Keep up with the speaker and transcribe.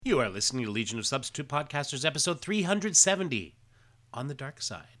You are listening to Legion of Substitute Podcasters, episode 370, On the Dark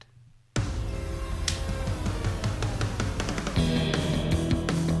Side.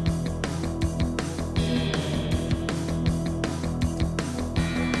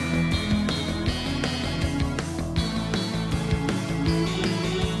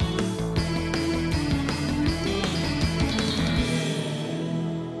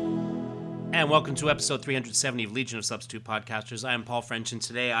 And welcome to episode 370 of Legion of Substitute Podcasters. I am Paul French, and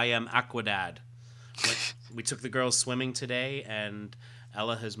today I am Aquadad. We took the girls swimming today, and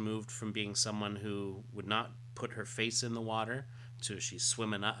Ella has moved from being someone who would not put her face in the water to she's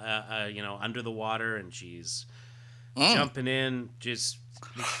swimming, under the water, and she's jumping in, just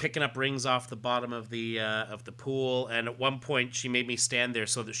picking up rings off the bottom of the pool. And at one point, she made me stand there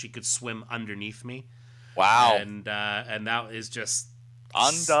so that she could swim underneath me. Wow! And that is just.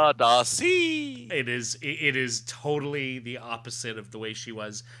 Under the sea. It is totally the opposite of the way she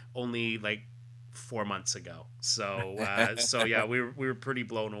was only like 4 months ago. So yeah, we were pretty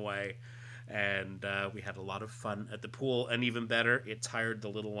blown away, and we had a lot of fun at the pool. And even better, it tired the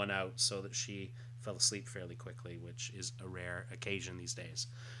little one out so that she fell asleep fairly quickly, which is a rare occasion these days.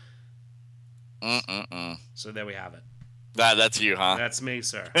 So there we have it. That's you, huh? That's me,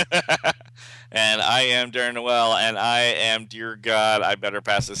 sir. And I am Darren Noel, and I am, dear God, I better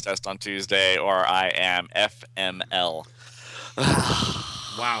pass this test on Tuesday, or I am FML.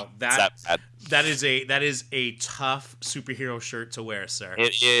 Wow, that is a tough superhero shirt to wear, sir.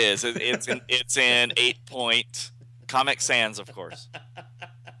 It is. It's in 8-point Comic Sans, of course.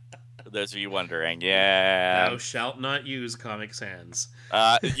 For those of you wondering, yeah. Thou shalt not use Comic Sans.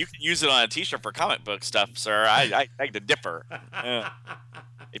 You can use it on a T-shirt for comic book stuff, sir. I beg to differ.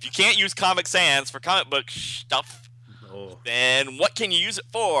 If you can't use Comic Sans for comic book stuff, then what can you use it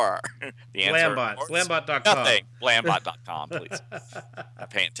for? The answer, Lambot.com. Nothing. Lambot.com, please. I'm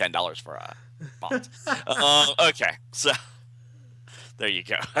paying $10 for a font. Okay, so there you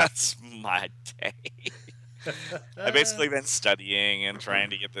go. That's my day. I've basically been studying and trying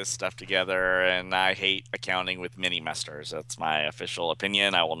to get this stuff together, and I hate accounting with mini-mesters. That's my official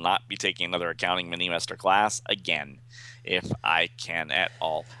opinion. I will not be taking another accounting mini-mester class again if I can at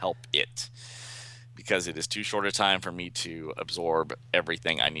all help it, because it is too short a time for me to absorb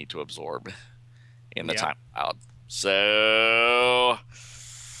everything I need to absorb in the time allowed. So,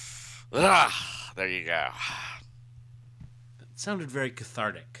 there you go. That sounded very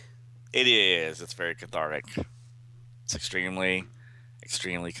cathartic. It is. It's very cathartic. It's extremely,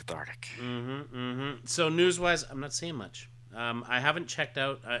 extremely cathartic. So news-wise, I'm not seeing much. I haven't checked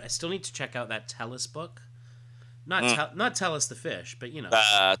out. I still need to check out that Telos book. Not Telos the fish, but you know.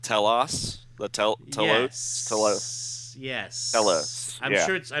 Telos. Telos. Yes. Telos.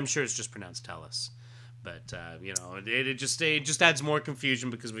 I'm sure it's just pronounced Telos. But it just adds more confusion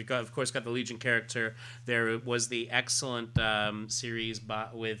because we've got the Legion character. There was the excellent series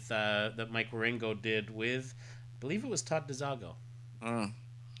with that Mike Wieringo did with, I believe it was Todd DeZago.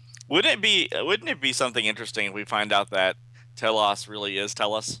 Wouldn't it be something interesting if we find out that Telos really is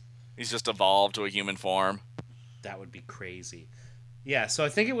Telos? He's just evolved to a human form. That would be crazy. Yeah, so I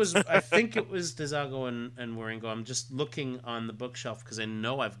think it was DeZago and Wieringo. I'm just looking on the bookshelf because I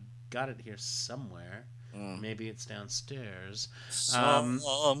know I've got it here somewhere. Maybe it's downstairs.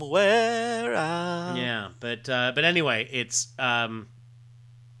 Somewhere out. Yeah, but anyway, it's Mike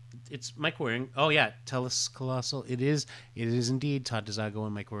Wieringo. Oh yeah, Telos Colossal. It is indeed Todd DeZago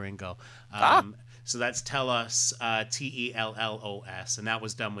and Mike Wieringo. So that's Telos, Tellos, and that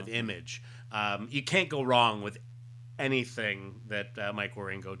was done with Image. You can't go wrong with anything that Mike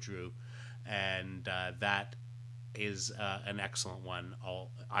Wieringo drew, and that is an excellent one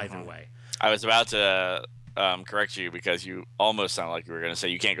either way. I was about to correct you because you almost sounded like you were going to say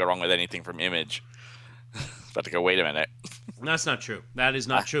you can't go wrong with anything from Image. About to go, wait a minute. That's not true. That is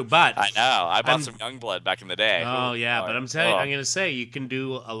not true. But I know. I bought some Youngblood back in the day. Oh, yeah. But I'm going to say you can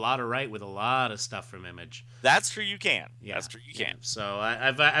do a lot of right with a lot of stuff from Image. That's true. You can. Yeah. That's true. You can. So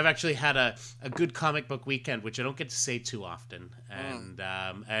I've actually had a good comic book weekend, which I don't get to say too often.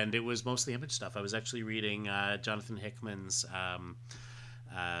 And it was mostly Image stuff. I was actually reading Jonathan Hickman's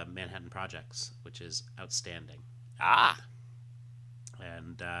Manhattan Projects, which is outstanding.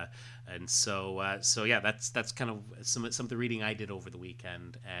 And so yeah, that's kind of some of the reading I did over the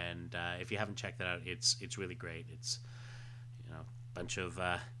weekend. And if you haven't checked that out, it's really great. It's bunch of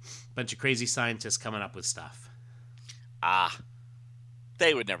crazy scientists coming up with stuff.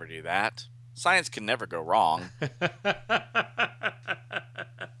 They would never do that. Science can never go wrong.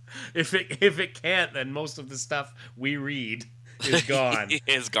 If it can't, then most of the stuff we read is gone.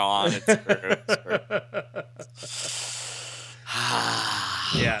 It's gone. It's true.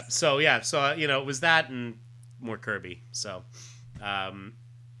 Yeah. So it was that and more Kirby. So, and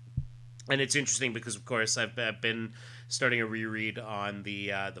it's interesting because of course I've been starting a reread on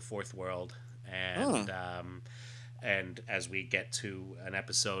the Fourth World, and as we get to an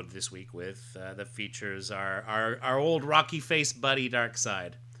episode this week with that features our old rocky faced buddy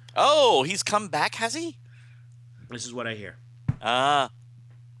Darkseid. Oh, he's come back, has he? This is what I hear.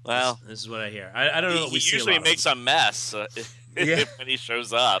 Well, this is what I hear. I don't know. He usually makes a mess when he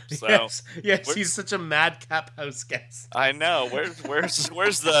shows up. So yes, he's such a madcap house guest. I know. Where's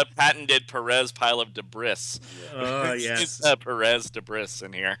the patented Perez pile of debris? Oh yes, Perez debris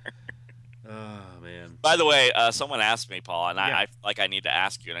in here. Oh man. By the way, someone asked me, Paul, and I need to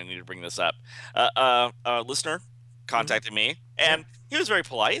ask you, and I need to bring this up. A listener contacted me, and he was very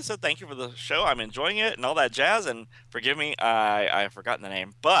polite. He said, "Thank you for the show. I'm enjoying it, and all that jazz." And forgive me, I've forgotten the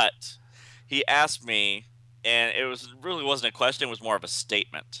name, but he asked me, and really wasn't a question; it was more of a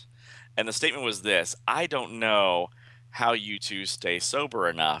statement. And the statement was this: "I don't know how you two stay sober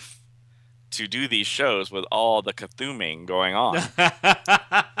enough to do these shows with all the Cthulhu going on."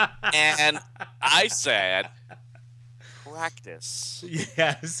 And I said, practice.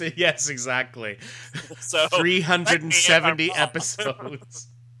 Yes, exactly. So 370 episodes.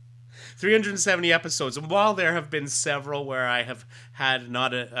 370 episodes, and while there have been several where I have had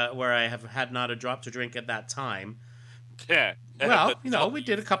not a drop to drink at that time, well, we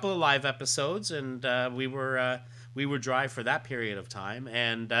did a couple of live episodes, and we were dry for that period of time,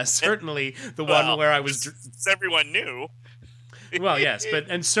 and certainly the one where I was everyone knew. Well, yes,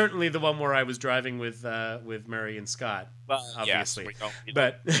 and certainly the one where I was driving with Murray and Scott, obviously. Yes, we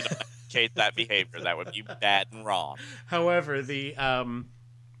don't advocate that behavior. That would be bad and wrong. However,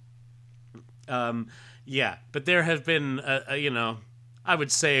 but there have been, I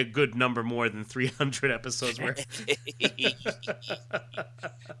would say a good number more than 300 episodes where...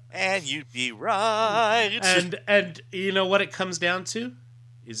 And you'd be right. And you know what it comes down to?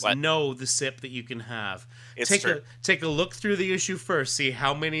 Is know the sip that you can have. Take a look through the issue first, see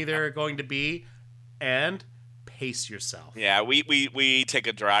how many there are going to be, and pace yourself. Yeah, we take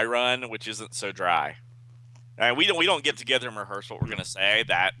a dry run, which isn't so dry. We don't get together and rehearse what we're going to say.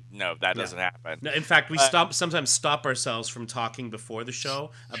 That doesn't happen. No, in fact, we sometimes stop ourselves from talking before the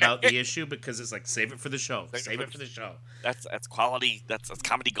show about the issue because it's like save it for the show. Save it for the show. That's quality. That's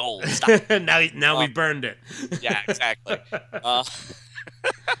comedy gold. now we burned it. Yeah, exactly.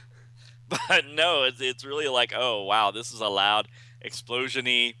 But no, it's really like, oh wow, this is a loud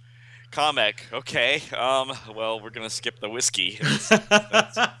explosion-y comic. Okay, well, we're gonna skip the whiskey.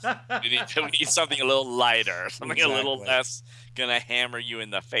 We need something a little lighter, something a little less gonna hammer you in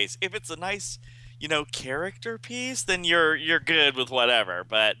the face. If it's a nice, character piece, then you're good with whatever.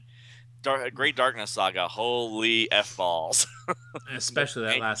 But Great Darkness Saga, holy f balls! Especially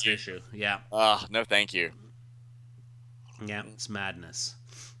that last issue. Yeah. No, thank you. Yeah, it's madness.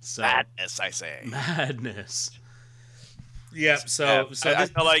 So, madness, I say. Madness. Yeah, I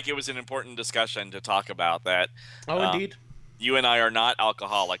felt like it was an important discussion to talk about that. Oh, indeed. You and I are not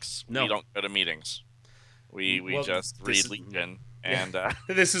alcoholics. No. We don't go to meetings. We just read Legion. And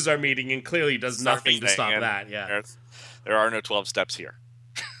this is our meeting, and clearly does nothing to stop that. Yeah. There are no 12 steps here.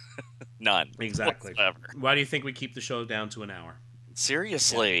 None. Exactly. Whatsoever. Why do you think we keep the show down to an hour?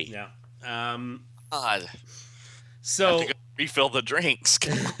 Seriously. Yeah. God. So I have to go refill the drinks.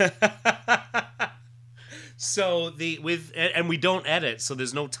 So and we don't edit, so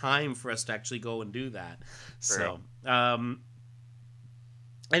there's no time for us to actually go and do that. True. So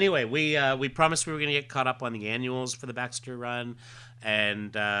anyway, we promised we were going to get caught up on the annuals for the Baxter run,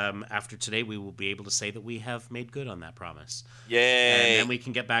 and after today, we will be able to say that we have made good on that promise. Yay! And then we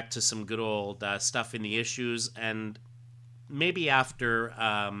can get back to some good old stuff in the issues, and maybe after.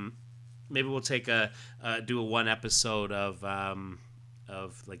 Maybe we'll do a one episode of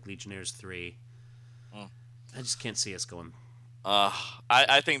like Legionnaires 3. I just can't see us going.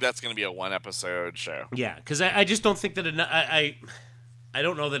 I think that's going to be a one episode show. Yeah, because I just don't think that I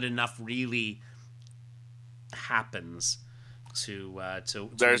don't know that enough really happens to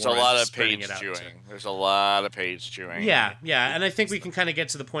There's a lot of page chewing. There's a lot of page chewing. Yeah, and I think we can kind of get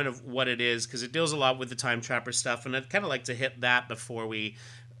to the point of what it is because it deals a lot with the Time Trapper stuff, and I'd kind of like to hit that before we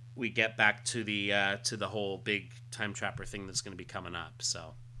get back to the whole big Time Trapper thing that's going to be coming up.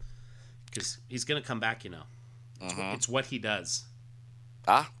 So, because he's going to come back, It's what he does.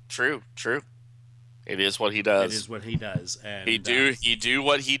 True. It is what he does. It is what he does. And he do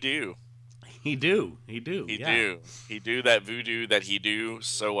what he do. He do. He do that voodoo that he do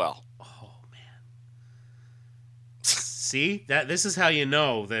so well. Oh man. See? This is how you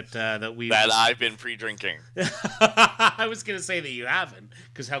know that I've been pre-drinking. I was going to say that you haven't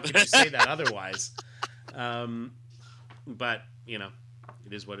because how could you say that otherwise? But it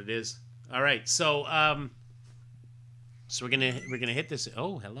is what it is. All right, so we're gonna hit this.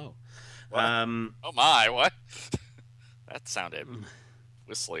 Oh, hello. What? Oh my, what? That sounded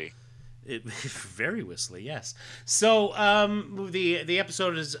whistly. Very whistly, yes. So the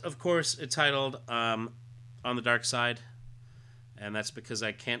episode is, of course, titled "On the Dark Side," and that's because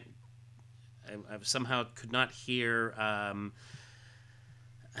I somehow could not hear. I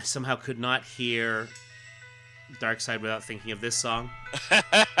somehow could not hear Dark Side without thinking of this song.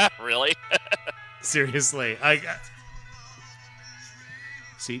 Really? Seriously,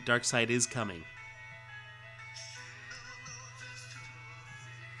 see, Dark Side is coming.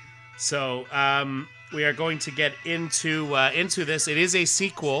 So we are going to get into this. It is a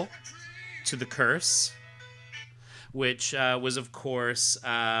sequel to The Curse, which was of course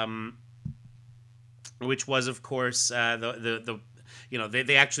the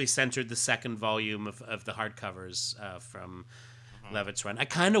they actually censored the second volume of the hardcovers from Levitt's run. I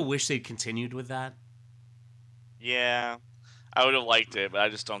kind of wish they'd continued with that. Yeah, I would have liked it, but I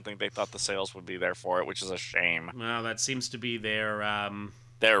just don't think they thought the sales would be there for it, which is a shame. Well, that seems to be their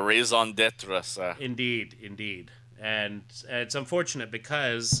raison d'etre, sir. Indeed. And it's unfortunate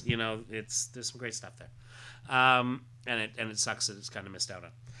because, there's some great stuff there. And it sucks that it's kind of missed out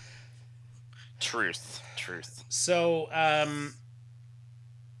on. Truth. So,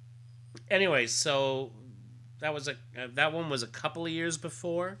 anyway, so that one was a couple of years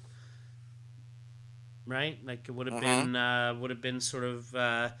before, right? Like it would have been sort of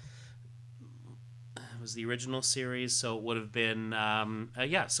it was the original series, so it would have been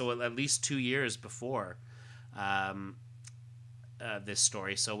so at least 2 years before this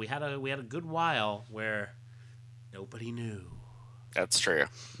story. So we had a good while where nobody knew. That's true.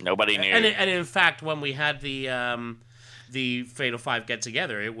 Nobody knew. And in fact, when we had the Fatal Five get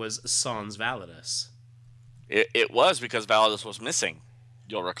together, it was Sans Validus. It was because Validus was missing.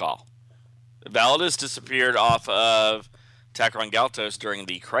 You'll recall, Validus disappeared off of Tacron Galtos during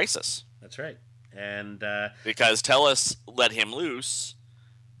the Crisis. That's right, and because Tellus let him loose,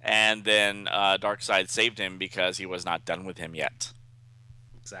 and then Darkseid saved him because he was not done with him yet.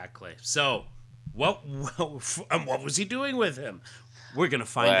 Exactly. So, what was he doing with him? We're going to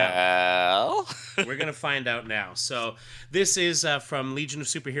find out. We're going to find out now. So this is from Legion of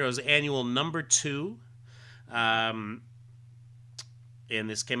Superheroes Annual number 2. And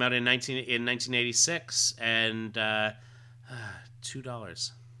this came out in 1986 and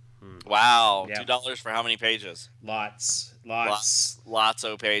 $2. Wow. Yeah. $2 for how many pages? Lots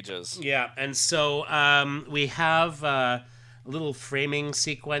of pages. Yeah. And so we have a little framing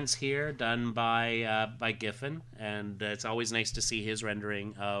sequence here done by Giffen, and it's always nice to see his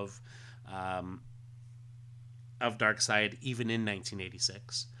rendering of Darkseid, even in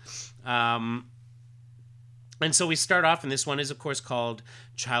 1986. And so we start off, and this one is, of course, called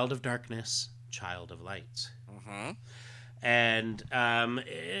Child of Darkness, Child of Light. Mm-hmm. And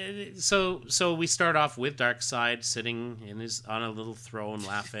so we start off with Darkseid sitting on a little throne,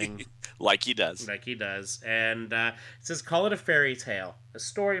 laughing, like he does. And it says, "Call it a fairy tale, a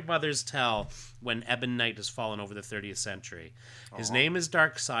story mothers tell when Ebon Night has fallen over the 30th century. His name is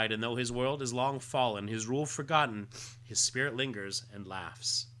Darkseid, and though his world is long fallen, his rule forgotten, his spirit lingers and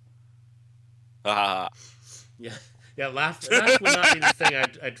laughs." Yeah, laugh would not be the thing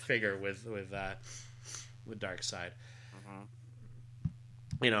I'd figure with Darkseid.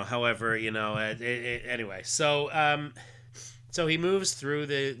 However, anyway. So he moves through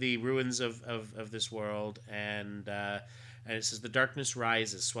the ruins of this world, and it says, "The darkness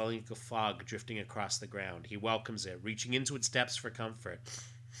rises, swelling like a fog drifting across the ground. He welcomes it, reaching into its depths for comfort.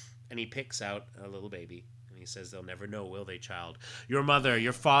 And he picks out a little baby. And he says, 'They'll never know, will they, child? Your mother,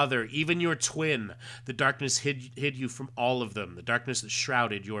 your father, even your twin. The darkness hid you from all of them, the darkness that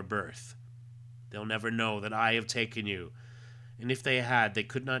shrouded your birth. They'll never know that I have taken you. And if they had, they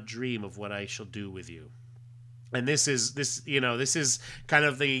could not dream of what I shall do with you.'" And this is kind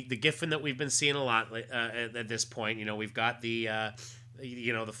of the Giffen that we've been seeing a lot at this point. We've got the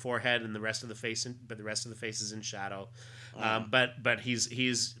the forehead and the rest of the face, but the rest of the face is in shadow. But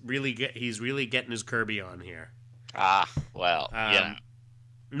he's really getting his Kirby on here. Yeah.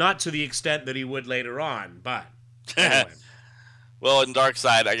 Not to the extent that he would later on, but anyway. Well, in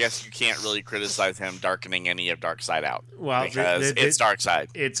Darkseid, I guess you can't really criticize him darkening any of Darkseid out. Well, because it's Darkseid.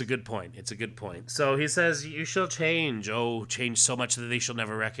 It's a good point. So he says, "You shall change. Oh, change so much that they shall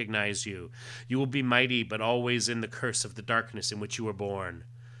never recognize you. You will be mighty, but always in the curse of the darkness in which you were born.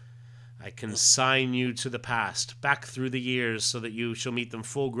 I consign you to the past, back through the years, so that you shall meet them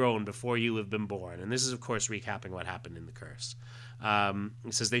full grown before you have been born." And this is, of course, recapping what happened in the curse.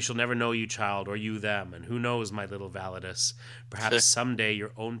 It says, "They shall never know you, child, or you them, and who knows, my little Validus? Perhaps someday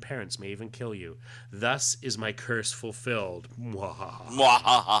your own parents may even kill you. Thus is my curse fulfilled."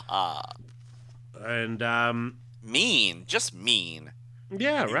 Mwahaha. And Mean, just mean.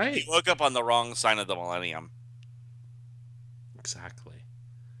 yeah, right. He woke up on the wrong side of the millennium. Exactly.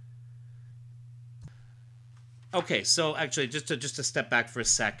 Okay, so actually, just to step back for a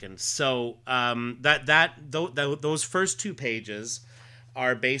second. So those first 2 pages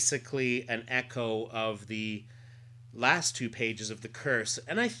are basically an echo of the last 2 pages of the curse,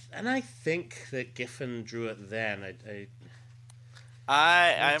 and I think that Giffen drew it then.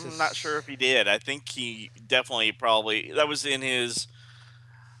 I'm not sure if he did. I think he definitely probably that was in his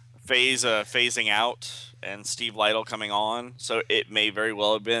phase of phasing out and Steve Lytle coming on, so it may very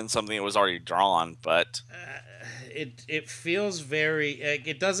well have been something that was already drawn, but it feels very.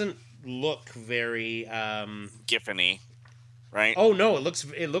 It doesn't look very Giffen-y, right? Oh no, it looks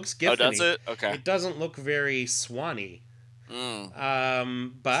Giffen-y. Oh, does it? Okay. It doesn't look very Swan-y.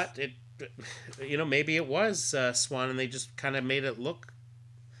 But it, maybe it was Swan, and they just kind of made it look.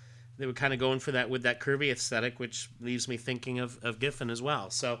 They were kind of going for that with that Kirby aesthetic, which leaves me thinking of Giffen as well.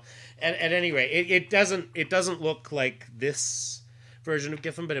 So, at any rate, it doesn't look like this version of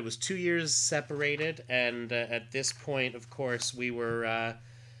Giffen, but it was 2 years separated, and at this point, of course, we were,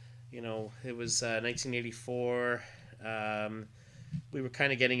 it was 1984. We were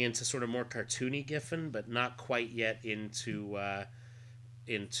kind of getting into sort of more cartoony Giffen, but not quite yet into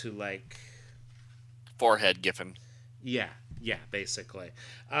like forehead Giffen. Yeah, basically.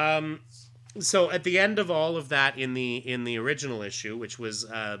 So at the end of all of that, in the original issue, which was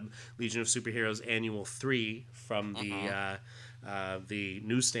Legion of Superheroes Annual 3 from the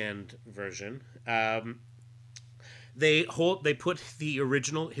newsstand version, they put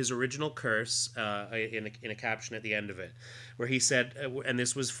his original curse in a caption at the end of it, where he said, and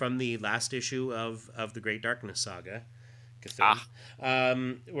this was from the last issue of the Great Darkness Saga,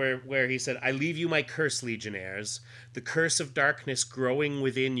 where he said, "I leave you my curse, Legionnaires, the curse of darkness growing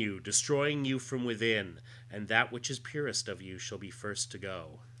within you, destroying you from within, and that which is purest of you shall be first to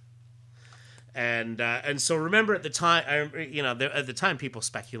go." And so remember at the time, at the time people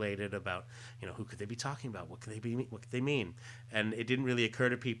speculated about, who could they be talking about? What could they mean? And it didn't really occur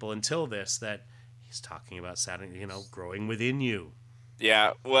to people until this that he's talking about Saturn, growing within you.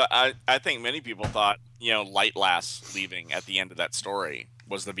 Yeah, well, I think many people thought, Light Lass leaving at the end of that story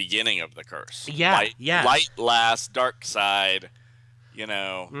was the beginning of the curse. Yeah, Light Lass, Dark Side,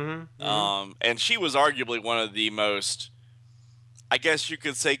 Mm-hmm. And she was arguably one of the most, I guess you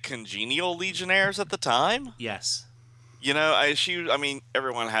could say, congenial Legionnaires at the time. Yes.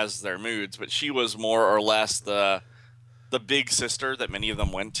 Everyone has their moods, but she was more or less the big sister that many of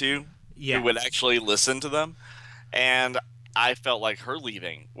them went to, who would actually listen to them. And I felt like her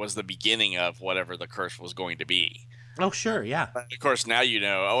leaving was the beginning of whatever the curse was going to be. Oh, sure, yeah. But of course, now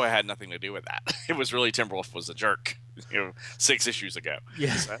it had nothing to do with that. It was really Timberwolf was a jerk, 6 issues ago.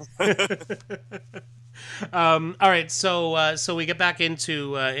 Yeah. So. All right, so we get back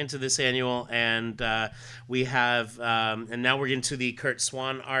into this annual, and we have, and now we're into the Kurt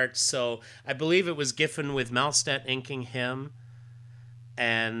Swan art. So I believe it was Giffen with Malstedt inking him,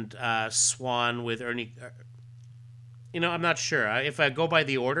 and Swan with Ernie. I'm not sure. If I go by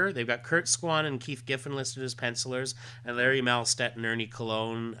the order, they've got Kurt Swan and Keith Giffen listed as pencilers, and Larry Malstedt and Ernie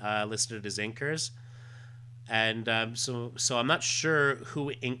Cologne listed as inkers. And so I'm not sure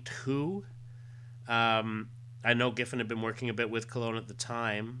who inked who. I know Giffen had been working a bit with Cologne at the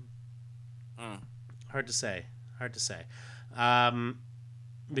time. Hard to say.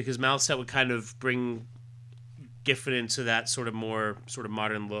 Because Malstedt would kind of bring Giffen into that sort of more sort of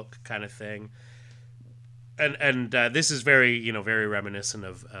modern look kind of thing. And this is very very reminiscent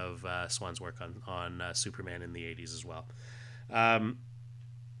of Swan's work on Superman in the 80s as well.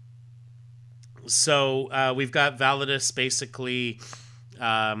 So we've got Validus basically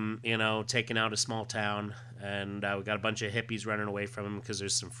taking out a small town, and we got a bunch of hippies running away from him because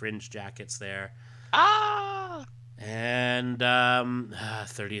there's some fringe jackets there. And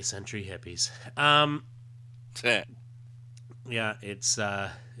 30th century hippies. Yeah,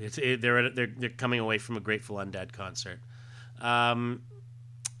 they're coming away from a Grateful Undead concert,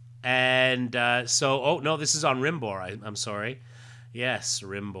 this is on Rimbor. I'm sorry. Yes,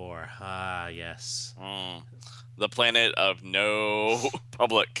 Rimbor. Yes. The planet of no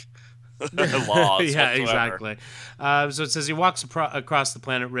public laws. Yeah, whatsoever. Exactly. So it says he walks across the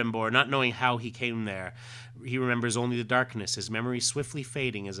planet Rimbor, not knowing how he came there. He remembers only the darkness, his memory swiftly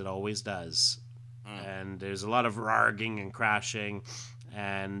fading as it always does. And there's a lot of rarging and crashing,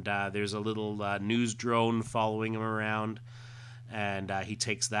 and there's a little news drone following him around. and he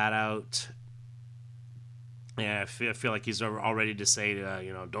takes that out. Yeah, I feel like he's all ready to say,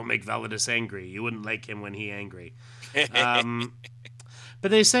 don't make Validus angry. You wouldn't like him when he angry. But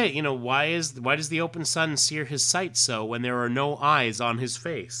they say, why does the open sun sear his sight so when there are no eyes on his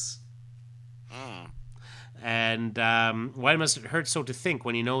face? And why must it hurt so to think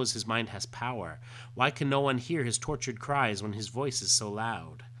when he knows his mind has power? Why can no one hear his tortured cries when his voice is so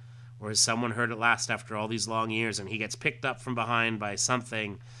loud? Or has someone heard at last after all these long years, and he gets picked up from behind by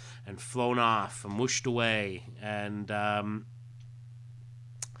something and flown off and whooshed away? And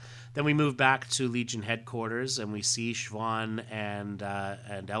then we move back to Legion headquarters, and we see Siobhan and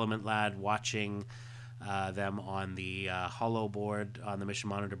Element Lad watching them on the holo board, on the mission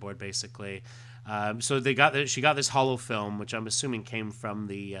monitor board, basically. So she got this holo film, which I'm assuming came from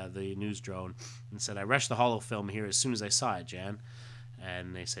the news drone, and said, "I rushed the holo film here as soon as I saw it, Jan."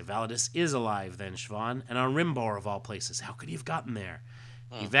 And they say, "Validus is alive then, Siobhan, and on Rimbor of all places. How could he have gotten there?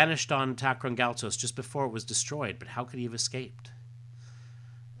 He vanished on Takron Galtos just before it was destroyed, but how could he have escaped?"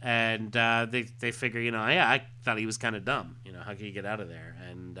 And they figure, I thought he was kind of dumb. How could he get out of there?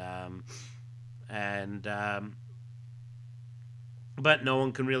 But no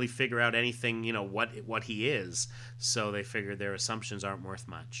one can really figure out anything, what he is. So they figure their assumptions aren't worth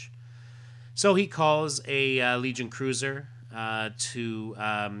much. So he calls a Legion cruiser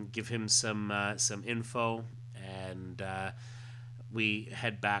to give him some info, and we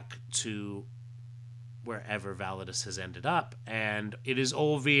head back to wherever Validus has ended up, and it is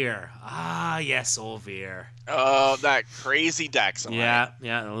Olvir. Ah, yes, Olvir. Oh, that crazy Daxamite.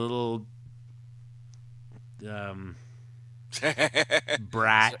 Yeah, a little brat.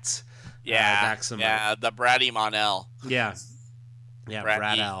 Daxamite. Yeah, the bratty Monel. Yeah,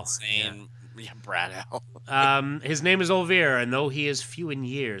 Brat-El. Yeah, Brat-El. His name is Olvir, and though he is few in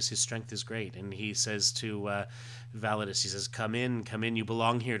years, his strength is great. And he says to Validus, he says, come in, you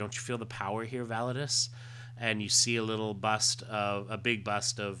belong here. Don't you feel the power here, Validus? And you see a big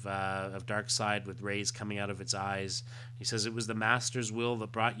bust of Darkseid with rays coming out of its eyes. He says, it was the Master's will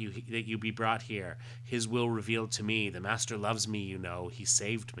that you be brought here. His will revealed to me. The Master loves me, he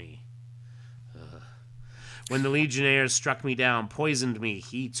saved me. When the Legionnaires struck me down, poisoned me,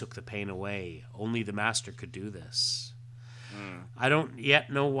 he took the pain away. Only the Master could do this. I don't yet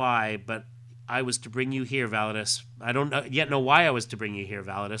know why, but I was to bring you here, Validus. I don't yet know why I was to bring you here,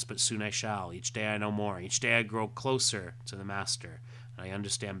 Validus, but soon I shall. Each day I know more. Each day I grow closer to the Master, and I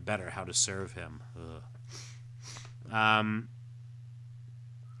understand better how to serve him.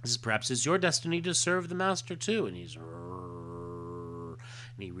 This is perhaps your destiny to serve the Master too. And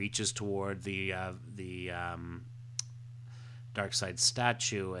he reaches toward the Darkseid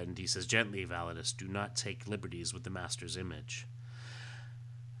statue, and he says, gently, Validus, do not take liberties with the Master's image.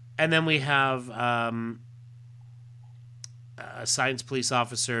 And then we have a science police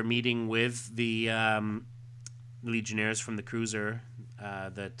officer meeting with the Legionnaires from the cruiser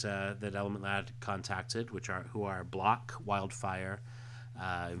that Element Lad contacted, who are Block, Wildfire,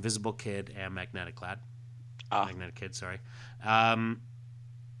 Invisible Kid, and Magnetic Lad. Magnetic Kid, sorry.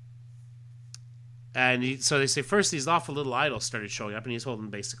 So they say first these awful little idols started showing up, and he's holding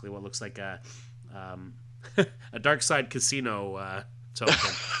basically what looks like a Darkseid casino token.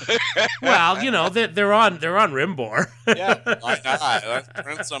 Well, they're on Rimbor. Yeah, why not? Let's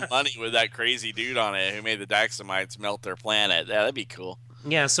print some money with that crazy dude on it who made the Daxamites melt their planet. Yeah, that'd be cool.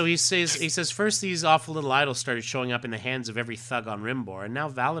 Yeah, so he says first these awful little idols started showing up in the hands of every thug on Rimbor, and now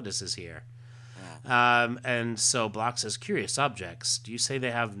Validus is here. And so Block says, curious objects. Do you say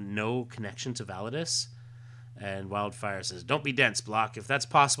they have no connection to Validus? And Wildfire says, don't be dense, Block. If that's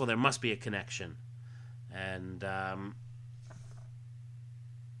possible, there must be a connection. And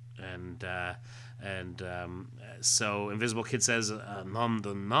so Invisible Kid says, nom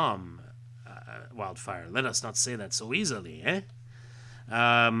de nom, Wildfire. Let us not say that so easily, eh?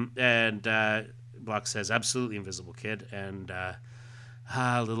 And Block says, absolutely, Invisible Kid. And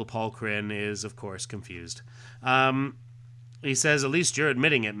little Paul Kryn is, of course, confused. He says, at least you're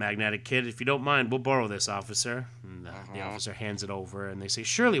admitting it, Magnetic Kid. If you don't mind, we'll borrow this, officer. And the officer hands it over, and they say,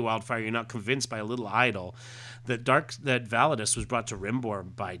 surely, Wildfire, you're not convinced by a little idol that Validus was brought to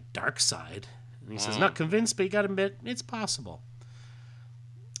Rimbor by Darkseid. And he says, not convinced, but you got to admit, it's possible.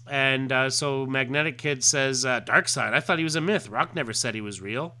 And so Magnetic Kid says, Darkseid, I thought he was a myth. Rock never said he was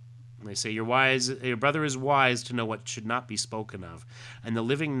real. And they say, your brother is wise to know what should not be spoken of, and the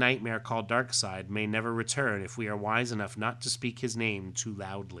living nightmare called Darkseid may never return if we are wise enough not to speak his name too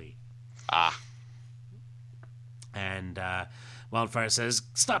loudly. And Wildfire says,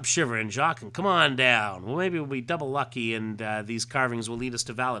 stop shivering, Jacques, and come on down. Well, maybe we'll be double lucky, and these carvings will lead us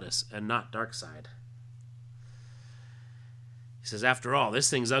to Validus, and not Darkseid. He says, after all, this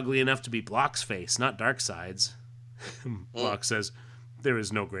thing's ugly enough to be Block's face, not Darkseid's. Block says, there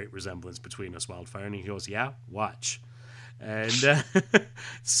is no great resemblance between us, Wildfire. And he goes, yeah, watch. And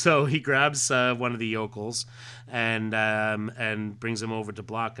so he grabs one of the yokels and brings him over to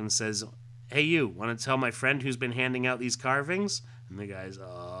Block and says, hey, you, want to tell my friend who's been handing out these carvings? And the guy's,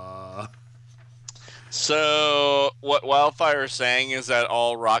 So what Wildfire is saying is that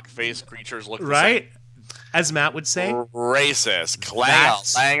all rock-faced creatures look the right? As Matt would say, same. Racist.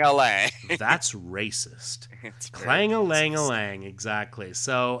 Clang-a-lang-a-lang. That's racist. It's very Clang-a-lang-a-lang, exactly.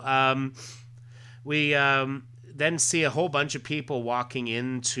 So we then see a whole bunch of people walking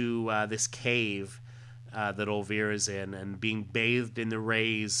into this cave that Olvir is in and being bathed in the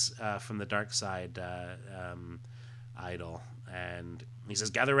rays from the Darkseid idol. And he says,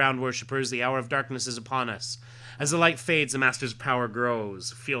 gather round, worshippers, the hour of darkness is upon us. As the light fades, the Master's power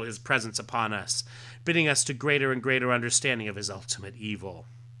grows. Feel his presence upon us, bidding us to greater and greater understanding of his ultimate evil.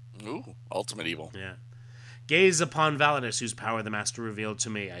 Ooh, ultimate evil. Yeah. Gaze upon Validus, whose power the Master revealed to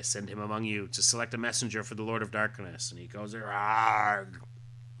me. I send him among you to select a messenger for the Lord of Darkness. And he goes, "Argh."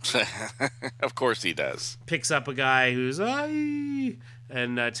 Of course he does. Picks up a guy who's, "Aye,"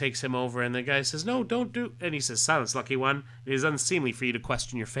 and takes him over. And the guy says, no, don't do. And he says, silence, lucky one. It is unseemly for you to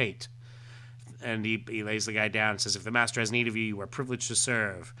question your fate. And he lays the guy down and says, if the Master has need of you, you are privileged to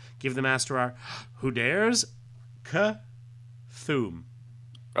serve. Give the Master our, who dares? Thum.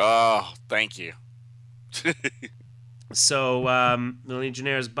 Oh, thank you. So the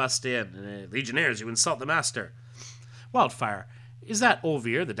Legionnaires bust in. Legionnaires, you insult the Master. Wildfire, is that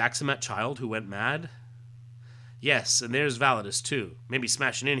Olvir, the Daxamet child who went mad? Yes, and there's Validus too. Maybe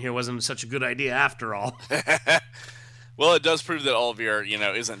smashing in here wasn't such a good idea after all. Well, it does prove that Olvir,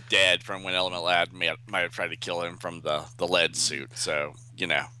 isn't dead from when Element Lad might have tried to kill him from the lead suit. So,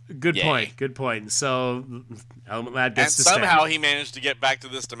 Good yay. point. So Element Lad gets and to somehow stand. he managed to get back to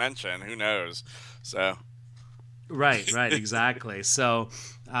this dimension. Who knows? So Right, exactly. So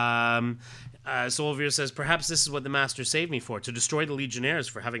Olvir says, perhaps this is what the Master saved me for, to destroy the Legionnaires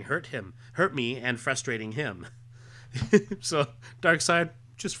for having hurt me and frustrating him. So Darkseid,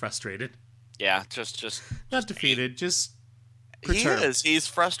 just frustrated. yeah, just Not defeated, just he perturbed. is. He's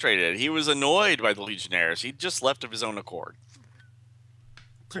frustrated. He was annoyed by the Legionnaires. He just left of his own accord.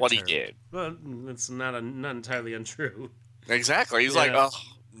 That's what he Perturbed. did. Well, it's not entirely untrue. Exactly. He's like, oh,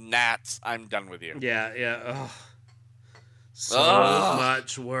 gnats, I'm done with you. Yeah. Oh. So Ugh.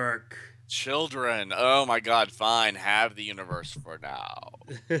 much work. Children. Oh my God. Fine. Have the universe for now.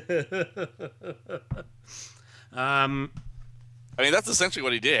 I mean, that's essentially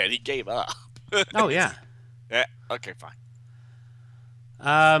what he did. He gave up. Oh yeah. Yeah. Okay. Fine.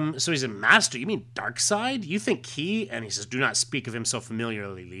 So he's a Master. You mean Darkseid? You think he? And he says, do not speak of him so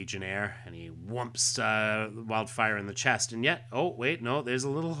familiarly, Legionnaire. And he whumps Wildfire in the chest. And yet, oh wait, no, there's a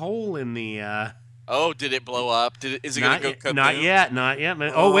little hole in the. Oh, did it blow up? Is it going to go kaboom? Not yet.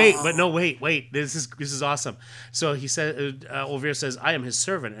 Man. Oh wait. This is awesome. So he said, Olvir says, I am his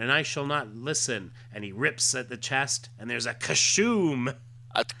servant, and I shall not listen. And he rips at the chest, and there's a kashoom.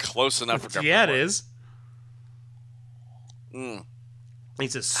 That's close enough for Yeah, it is. Mm.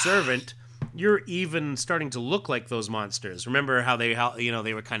 He's a servant. You're even starting to look like those monsters. Remember how they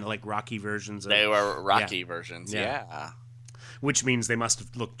were kind of like Rocky versions of. They were Rocky versions. Yeah. Which means they must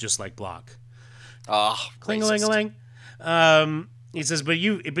have looked just like Block. Oh, Cling-a-ling-a-ling. He says, but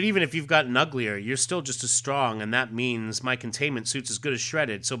even if you've gotten uglier, you're still just as strong, and that means my containment suit's as good as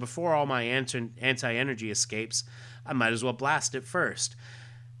shredded. So before all my anti-energy escapes, I might as well blast it first.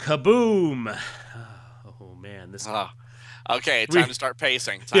 Kaboom! Oh man, this. Okay, time to start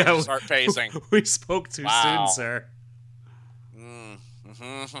pacing. Time to start pacing. We spoke too soon, sir.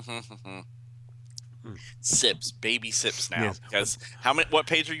 Sips, baby sips now. Yes. Because what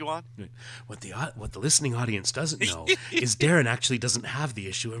page are you on? What the listening audience doesn't know is Darren actually doesn't have the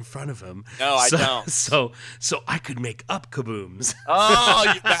issue in front of him. No, I don't. So I could make up kabooms.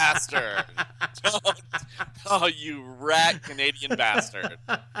 Oh, you bastard! Oh, you rat Canadian bastard!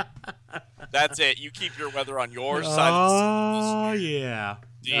 That's it. You keep your weather on your side. Oh yeah.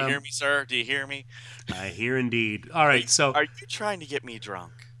 Do you hear me, sir? Do you hear me? I hear indeed. All right. So are you trying to get me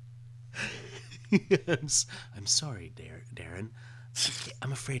drunk? I'm sorry, Darren.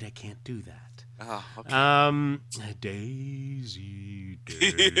 I'm afraid I can't do that. Oh, okay. Daisy.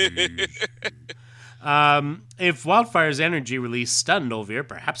 If Wildfire's energy release stunned Olvir,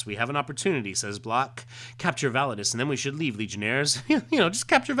 perhaps we have an opportunity, says Block. Capture Validus, and then we should leave, Legionnaires. Just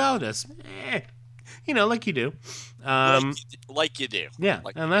capture Validus. like you do. Like you do. Yeah,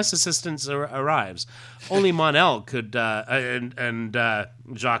 Like unless assistance arrives. Only Monel could, and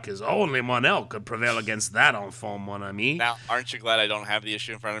Jacques is, only Monel could prevail against that enfant, mon ami. now, aren't you glad I don't have the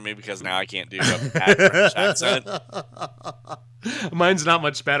issue in front of me, because now I can't do a bad French accent? Mine's not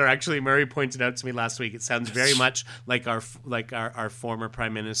much better. Actually, Murray pointed out to me last week, it sounds very much like our former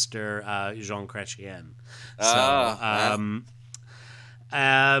Prime Minister, Jean Chrétien. So,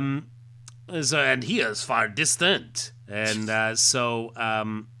 and he is far distant. And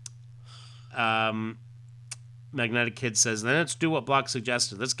Magnetic Kid says, then let's do what Block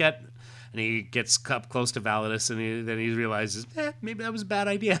suggested. And he gets up close to Validus, and then he realizes, maybe that was a bad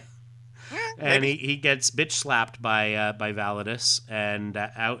idea. And he gets bitch slapped by Validus, and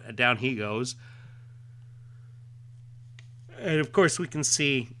down he goes. And of course, we can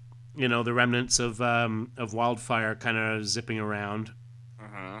see, the remnants of Wildfire kind of zipping around.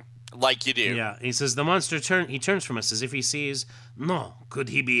 Like you do. Yeah, he says the monster turns from us as if he sees. No, could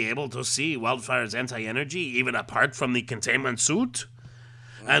he be able to see Wildfire's anti-energy even apart from the containment suit?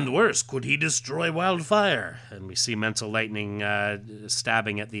 And worse, could he destroy Wildfire? And we see Mental Lightning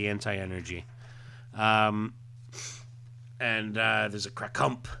stabbing at the anti-energy. And there's a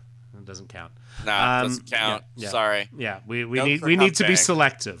crackump. It doesn't count. No, it doesn't count. Yeah. Sorry. Yeah, we need to be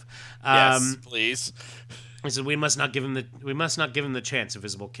selective. Yes, please. He said we must not give him the chance,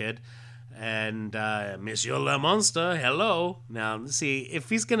 Invisible Kid. And Monsieur Le Monstre, hello. Now, see, if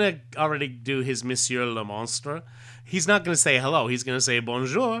he's gonna already do his Monsieur Le Monstre, he's not gonna say hello. He's gonna say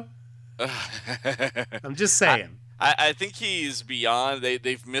bonjour. I'm just saying. I think he's beyond.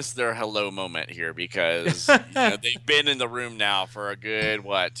 They've missed their hello moment here, because they've been in the room now for a good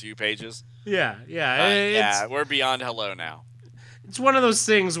 2 pages. Yeah. We're beyond hello now. It's one of those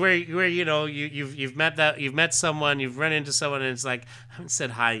things where you've met someone, you've run into someone, and it's like, I haven't said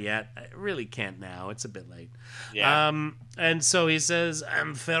hi yet. I really can't now. It's a bit late. Yeah. And so he says,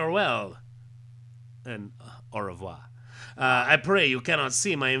 farewell and au revoir. I pray you cannot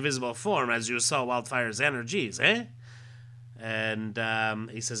see my invisible form as you saw Wildfire's energies, eh? And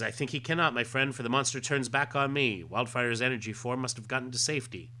he says, I think he cannot, my friend, for the monster turns back on me. Wildfire's energy form must have gotten to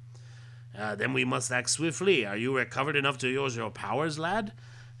safety. Then we must act swiftly. Are you recovered enough to use your powers, lad?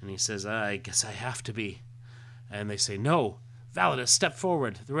 And he says, I guess I have to be. And they say, no. Validus, step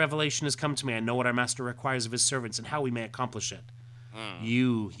forward. The revelation has come to me. I know what our master requires of his servants and how we may accomplish it.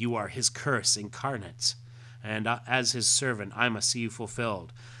 You are his curse incarnate. And as his servant, I must see you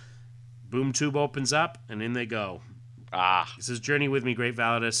fulfilled. Boom tube opens up, and in they go. He says, journey with me, great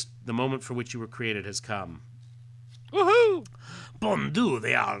Validus. The moment for which you were created has come. Woohoo! Bon Dieu,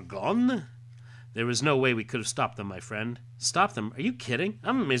 they are gone. There was no way we could have stopped them, my friend. Stop them? Are you kidding?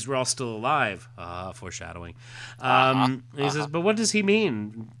 I'm amazed we're all still alive. Foreshadowing. He says, but what does he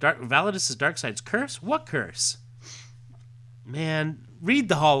mean? Validus' Darkseid's curse? What curse? Man, read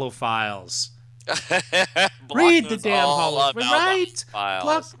the Hollow Files. Read the damn Hollow Files.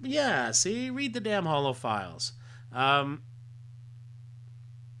 Right? See? Read the damn Hollow Files.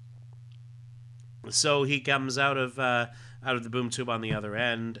 So he comes out of the boom tube on the other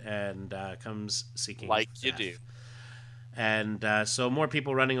end and comes seeking like death. you do. And so more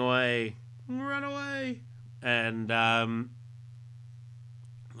people running away. Run away. And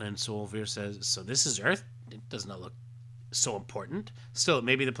so Olvir says, so this is Earth? It does not look so important. Still, it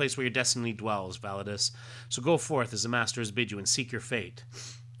may be the place where your destiny dwells, Validus. So go forth as the master has bid you and seek your fate.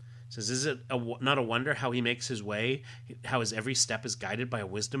 Says, is it not a wonder how he makes his way, how his every step is guided by a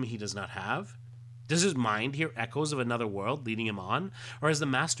wisdom he does not have? Does his mind hear echoes of another world leading him on? Or has the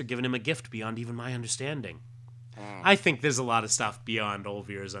master given him a gift beyond even my understanding? I think there's a lot of stuff beyond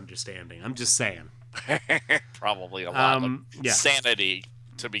Olvir's understanding. I'm just saying. Probably a lot of sanity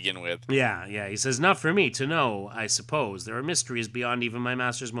to begin with. Yeah. He says, not for me to know, I suppose. There are mysteries beyond even my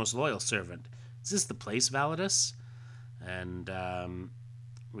master's most loyal servant. Is this the place, Validus? And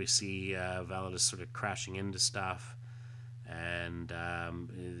we see Validus sort of crashing into stuff. And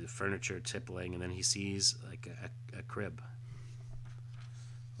furniture tippling, and then he sees like a crib,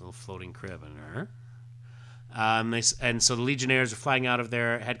 a little floating crib, and so the Legionnaires are flying out of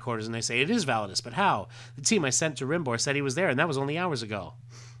their headquarters, and they say, it is Validus, but how? The team I sent to Rimbor said he was there, and that was only hours ago.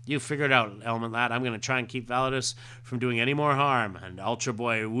 You figured out, Element Lad. I'm going to try and keep Validus from doing any more harm. And Ultra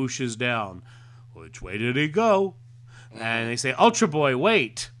Boy whooshes down. Which way did he go? And they say, Ultra Boy,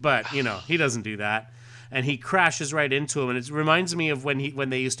 wait. But, he doesn't do that. And he crashes right into him, and it reminds me of when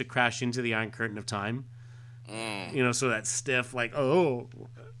they used to crash into the Iron Curtain of Time. So that stiff, like, oh.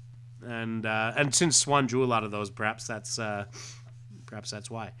 And since Swan drew a lot of those, perhaps that's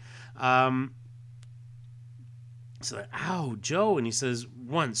why. So like, ow, Joe. And he says,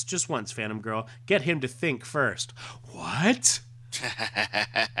 once, just once, Phantom Girl. Get him to think first. What?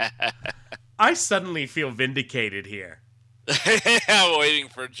 I suddenly feel vindicated here. I'm waiting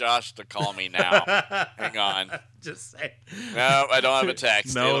for Josh to call me now. Hang on. Just say. No, I don't have a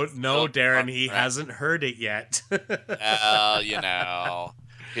text. No, Darren, he hasn't heard it yet.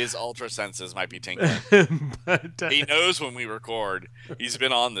 His ultra senses might be tingling. But, he knows when we record. He's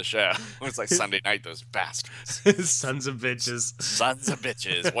been on the show. It's like Sunday night, those bastards. Sons of bitches. Sons of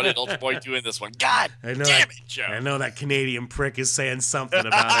bitches. What did Ultra Boy do in this one? God damn it, Joe. I know that Canadian prick is saying something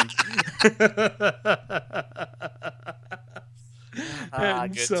about him.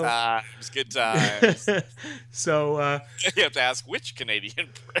 Good times. So you have to ask which Canadian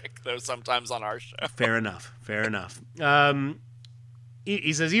prick, though, sometimes on our show. Fair enough.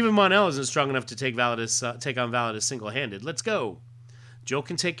 He says even Mon-El isn't strong enough to take on Validus single-handed. Let's go. Joe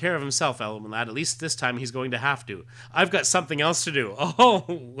can take care of himself, Element Lad. At least this time he's going to have to. I've got something else to do. Oh,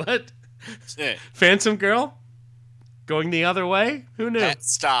 what? Phantom Girl? Going the other way? Who knew?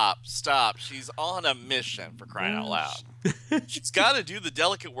 Stop. She's on a mission, for crying out loud. She's got to do the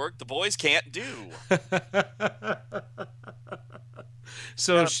delicate work the boys can't do.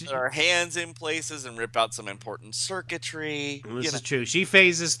 So she put her hands in places and rip out some important circuitry. This is true. She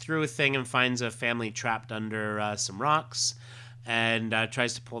phases through a thing and finds a family trapped under some rocks and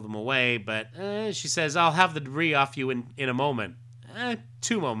tries to pull them away. But she says, I'll have the debris off you in a moment.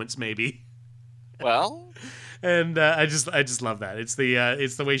 2 moments, maybe. Well... And I just love that. It's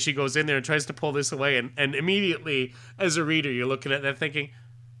the way she goes in there and tries to pull this away, and immediately, as a reader, you're looking at that thinking,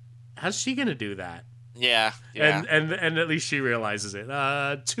 how's she gonna do that? Yeah. And at least she realizes it.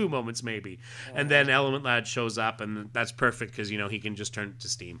 2 moments maybe, and then Element Lad shows up, and that's perfect because he can just turn it to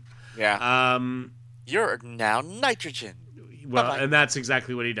steam. Yeah. You're now nitrogen. Well, Bye-bye. And that's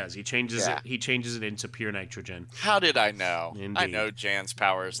exactly what he does. He changes it. He changes it into pure nitrogen. How did I know? Indeed. I know Jan's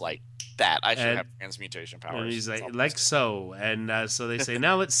powers like that. I should have transmutation powers. And he's like so. And so they say,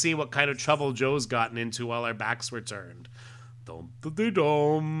 now let's see what kind of trouble Joe's gotten into while our backs were turned.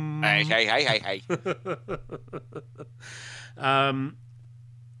 Dum-da-dee-dum. Hey.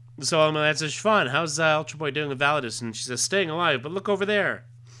 So Element Lad says, Siobhan, how's Ultra Boy doing with Validus? And she says, staying alive, but look over there.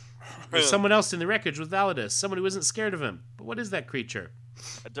 There's someone else in the wreckage with Validus. Someone who isn't scared of him. But what is that creature?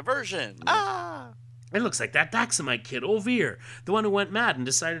 A diversion. It looks like that Daxamite kid, Olvir, the one who went mad and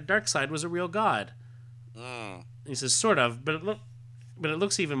decided Darkseid was a real god. He says, sort of, but it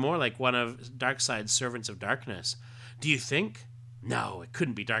looks even more like one of Darkseid's servants of darkness. Do you think? No, it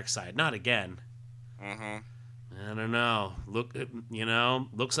couldn't be Darkseid. Not again. I don't know.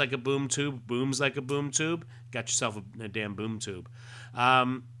 Looks like a boom tube. Booms like a boom tube. Got yourself a damn boom tube.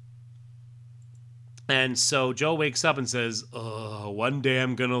 And so Joe wakes up and says, oh, one day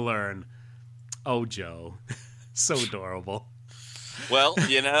I'm going to learn. Oh, Joe. So adorable. Well,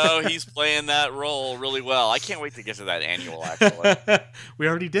 he's playing that role really well. I can't wait to get to that annual, actually. We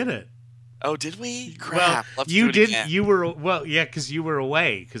already did it. Oh, did we? Crap. Well, you did. Again. You were because you were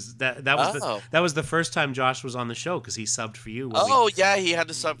away because that was the first time Josh was on the show because he subbed for you. Yeah, he had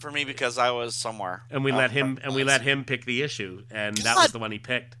to sub for me because I was somewhere. And we let him pick the issue, and that was the one he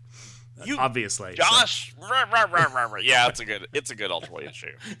picked. Obviously, Josh. So. Yeah, it's a good Ultra Boy issue.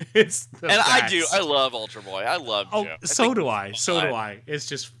 I love Ultra Boy. I love Joe. So do I. It's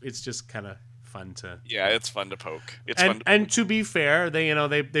just kind of fun to. Yeah, it's fun to poke. And to be fair, they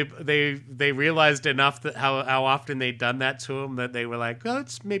realized enough that how often they'd done that to him that they were like, oh,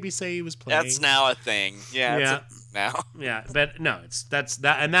 let's maybe say he was playing. That's now a thing. Yeah. Now. Yeah, but no,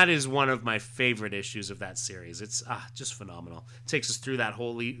 that is one of my favorite issues of that series. It's just phenomenal. It takes us through that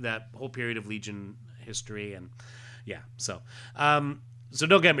whole period of Legion history, and so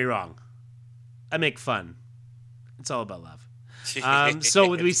don't get me wrong, I make fun. It's all about love. So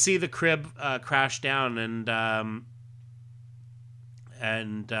we see the crib crash down, and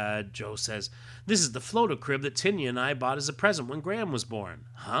Joe says, "This is the floater crib that Tinya and I bought as a present when Graham was born."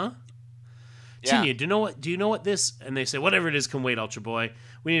 Huh? Yeah. Tinya, do you know what this? And they say, whatever it is can wait, Ultra Boy.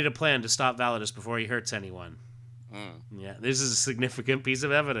 We need a plan to stop Validus before he hurts anyone. Yeah, this is a significant piece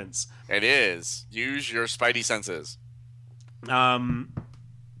of evidence. It is. Use your spidey senses. Because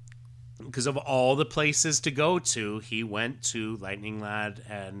of all the places to go to, he went to Lightning Lad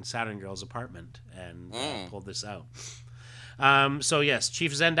and Saturn Girl's apartment and pulled this out. So yes,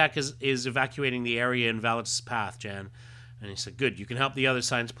 Chief Zendak is evacuating the area in Validus' path, Jan. And he said, good, you can help the other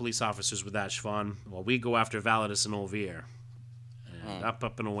science police officers with that, Siobhan, while we go after Validus and Olvir. And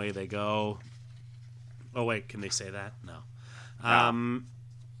up and away they go. Oh, wait, can they say that? No. And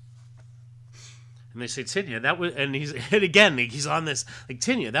they say, Tinya, that was... And he's on this, like,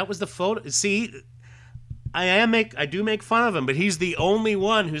 Tinya, that was the photo... See, I do make fun of him, but he's the only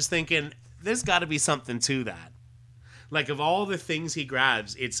one who's thinking there's got to be something to that. Like, of all the things he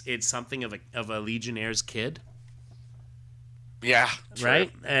grabs, it's something of a Legionnaire's kid. Yeah. True.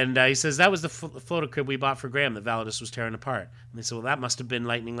 Right? And he says, that was the floater crib we bought for Graham that Validus was tearing apart. And they said, well, that must have been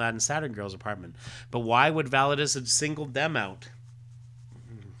Lightning Lad and Saturn Girl's apartment. But why would Validus have singled them out?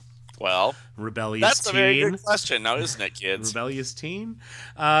 Well, rebellious that's teen. a very good question now, isn't it, kids? Rebellious teen?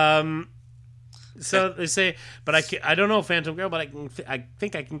 So they say, but I don't know, Phantom Girl, but I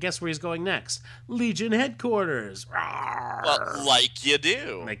think I can guess where he's going next. Legion headquarters. Rawr. Well, like you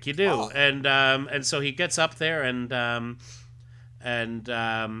do. Like you do. Oh. And so he gets up there, and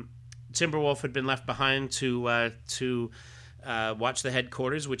Timberwolf had been left behind to watch the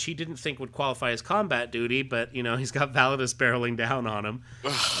headquarters, which he didn't think would qualify as combat duty, but, you know, he's got Validus barreling down on him.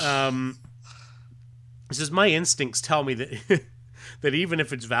 He says, my instincts tell me that that even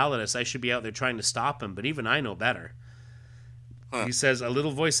if it's Validus, I should be out there trying to stop him, but even I know better. Huh. He says, a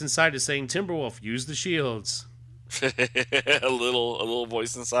little voice inside is saying, Timberwolf, use the shields. a little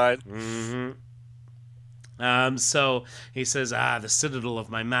voice inside. Mm-hmm. So he says, the citadel of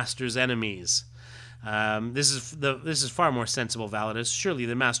my master's enemies. This is far more sensible, Validus. Surely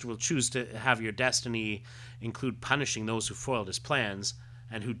the master will choose to have your destiny include punishing those who foiled his plans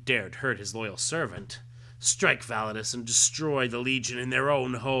and who dared hurt his loyal servant. Strike Validus and destroy the Legion in their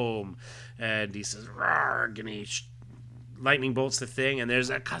own home. And he says, "Rarg," and he lightning bolts the thing, and there's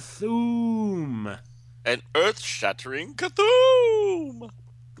a Cthulhu. An earth-shattering Cthulhu.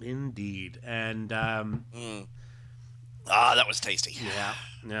 Indeed. And that was tasty.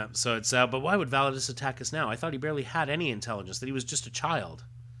 Yeah. So it's but why would Validus attack us now? I thought he barely had any intelligence, that he was just a child.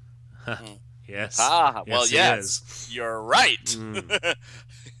 Yes. Yes. You're right.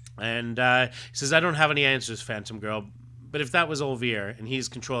 And he says, I don't have any answers, Phantom Girl, but if that was Olvir and he's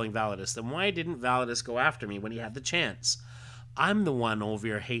controlling Validus, then why didn't Validus go after me when he had the chance? I'm the one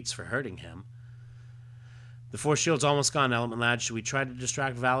Olvir hates for hurting him. The force shield's almost gone, Element Lad. Should we try to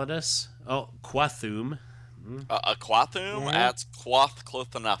distract Validus? Oh, Quathum. A Quathum? Mm-hmm. That's cloth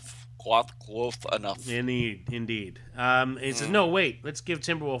enough. Cloth enough. Indeed. He says, no, wait. Let's give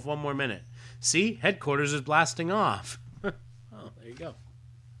Timberwolf one more minute. See? Headquarters is blasting off. Oh, there you go.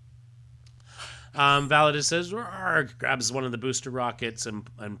 Validus says, "Rarg," grabs one of the booster rockets and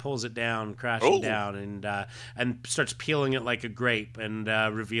pulls it down, crashing down, and starts peeling it like a grape and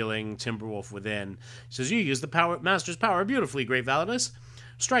revealing Timberwolf within. He says, "You use the master's power beautifully, great Validus.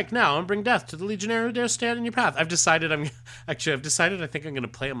 Strike now and bring death to the Legionnaire who dares stand in your path." I've decided I think I'm going to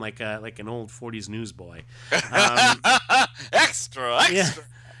play him like an old 40s newsboy. Extra. Yeah.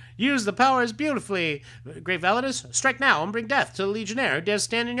 Use the powers beautifully, great Validus. Strike now and bring death to the Legionnaire who dares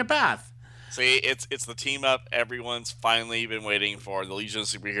stand in your path. See, it's the team up everyone's finally been waiting for: the Legion of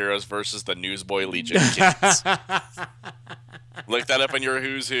Superheroes versus the Newsboy Legion kids. Look that up in your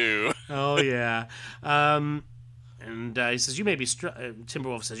Who's Who. Oh yeah. And he says, "You may be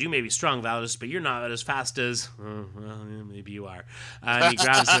Timberwolf says, "You may be strong, Validus, but you're not as fast as." Well, yeah, maybe you are. And he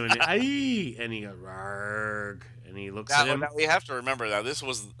grabs him and he goes, "Rarg," and he looks at him. Now we have to remember that this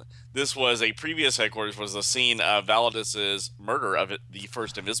was a previous headquarters, was the scene of Validus's murder of the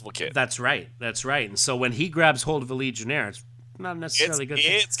first Invisible Kid. That's right. And so when he grabs hold of a Legionnaire, it's not necessarily good.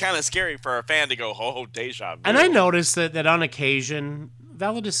 It's kind of scary for a fan to go, "Oh, deja vu." And I noticed that on occasion,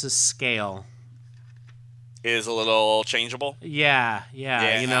 Validus's scale is a little changeable. Yeah.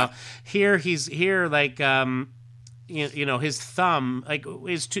 You know, he's like you know, his thumb, like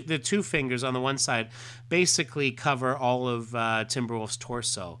the two fingers on the one side, basically cover all of Timberwolf's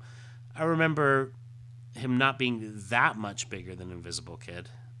torso. I remember him not being that much bigger than Invisible Kid.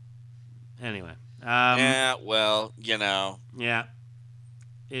 Anyway. Yeah. Well, you know. Yeah.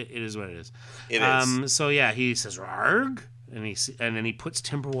 It is what it is. It is. So yeah, he says "Rarg," and then he puts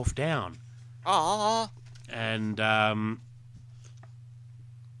Timberwolf down. Aww. And then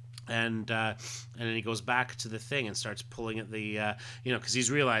he goes back to the thing and starts pulling at the, because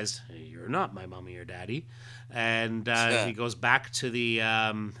he's realized, hey, you're not my mommy or daddy. And he goes back to the,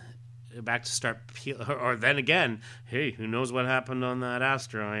 back to start peel, or then again, hey, who knows what happened on that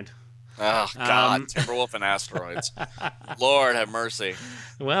asteroid? Oh, God, Timberwolf and asteroids. Lord have mercy.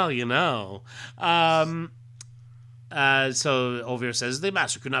 Well, you know. So Olvir says, the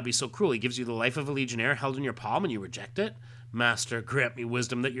master could not be so cruel. He gives you the life of a legionnaire held in your palm and you reject it? Master, grant me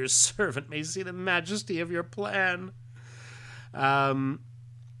wisdom that your servant may see the majesty of your plan. And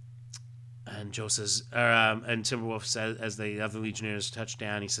Joe says, and Timberwolf says, as the other legionnaires touch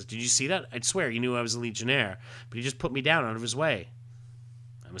down, he says, did you see that? I'd swear you knew I was a legionnaire, but he just put me down out of his way.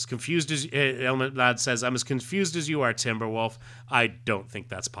 I'm as confused as Element Lad says. I'm as confused as you are, Timberwolf. I don't think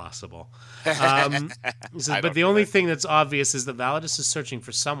that's possible. He says, but the only thing that's obvious is that Validus is searching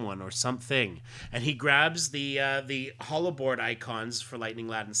for someone or something, and he grabs the holoboard icons for Lightning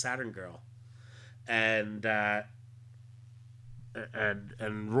Lad and Saturn Girl, and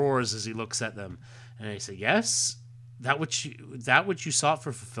roars as he looks at them. And I say, yes, that which you sought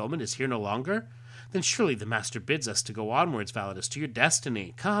for fulfillment is here no longer. Then surely the master bids us to go onwards, Validus, to your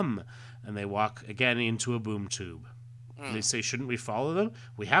destiny. Come. And they walk again into a boom tube. And they say, shouldn't we follow them?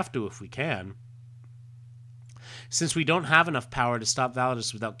 We have to if we can. Since we don't have enough power to stop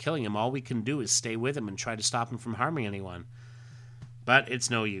Validus without killing him, all we can do is stay with him and try to stop him from harming anyone. But it's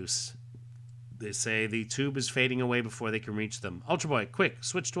no use. They say the tube is fading away before they can reach them. Ultra Boy, quick,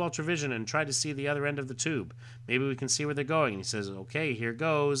 switch to Ultravision and try to see the other end of the tube. Maybe we can see where they're going. And he says, okay, here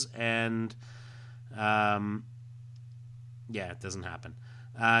goes. And... it doesn't happen.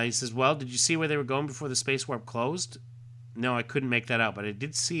 He says, well, did you see where they were going before the space warp closed? No, I couldn't make that out, but I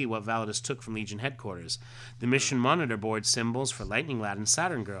did see what Validus took from Legion headquarters. The mission monitor board symbols for Lightning Lad and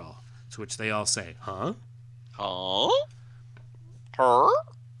Saturn Girl. To which they all say, huh? Huh? Her?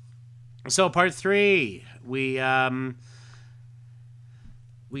 So part 3, we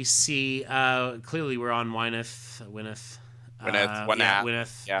see, clearly we're on Wyneth.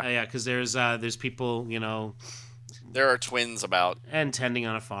 Yeah, because there's people, there are twins about and tending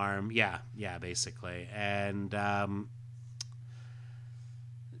on a farm. Yeah, basically, and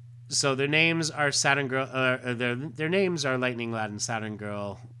so their names are Saturn Girl. Their names are Lightning Lad and Saturn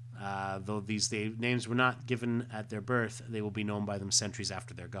Girl. Though these names were not given at their birth, they will be known by them centuries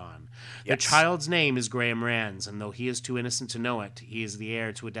after they're gone. Yes. Their child's name is Graham Rands, and though he is too innocent to know it, he is the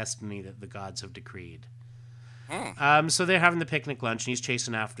heir to a destiny that the gods have decreed. So they're having the picnic lunch, and he's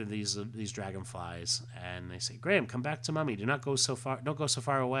chasing after these dragonflies, and they say, "Graham, come back to Mummy. Don't go so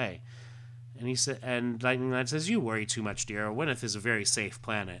far away." And he said, and Lightning Lad says, "You worry too much, dear. Wyneth is a very safe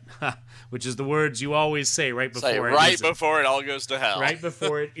planet," which is the words you always say right before before it all goes to hell. Right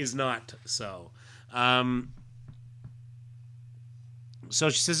before it is not so. So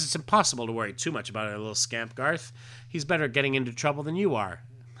she says it's impossible to worry too much about our little scamp, Garth. He's better getting into trouble than you are.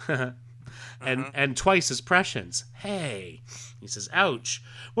 And twice as prescience. Hey. He says, ouch.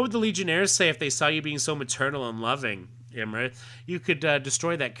 What would the Legionnaires say if they saw you being so maternal and loving, Imra? You could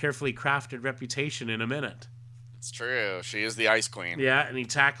destroy that carefully crafted reputation in a minute. It's true. She is the Ice Queen. Yeah, and he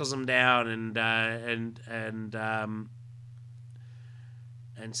tackles him down and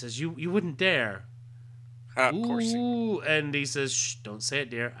says, you wouldn't dare. Of course. And he says, shh, don't say it,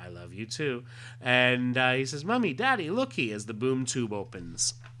 dear. I love you too. And he says, Mummy, Daddy, looky, as the boom tube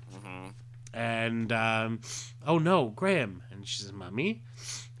opens. And, oh no, Graham. And she says, Mummy,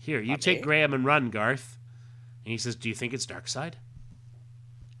 here, you take Graham and run, Garth. And he says, do you think it's Darkseid?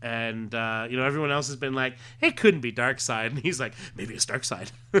 And, everyone else has been like, it couldn't be Darkseid. And he's like, maybe it's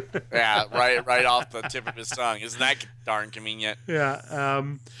Darkseid. Yeah, right off the tip of his tongue. Isn't that darn convenient? Yeah.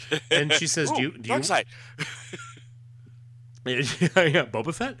 And she says, do you... Darkseid. Yeah,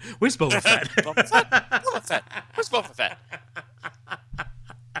 Boba Fett? Where's Boba Fett? Boba Fett? Where's Boba Fett?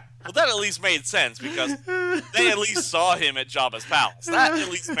 Well, that at least made sense because they at least saw him at Jabba's palace. That at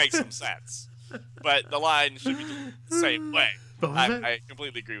least makes some sense. But the line should be the same way. I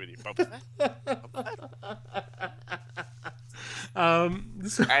completely agree with you. Boba Fett? And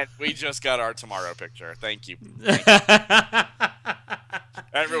we just got our tomorrow picture. Thank you.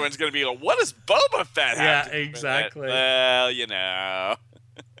 Everyone's going to be like, what does Boba Fett have to do with exactly. it? Well,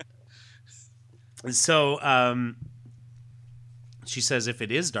 So, she says if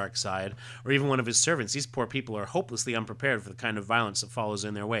it is Darkseid, or even one of his servants, these poor people are hopelessly unprepared for the kind of violence that follows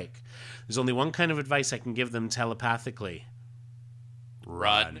in their wake. There's only one kind of advice I can give them telepathically.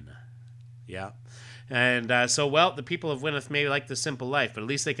 Run. Yeah. And the people of Wyneth may like the simple life, but at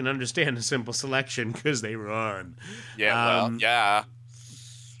least they can understand the simple selection because they run. Yeah, yeah.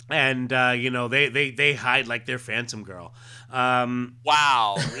 And, they hide like they're Phantom Girl.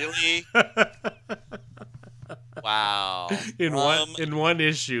 Wow, really? Wow. In one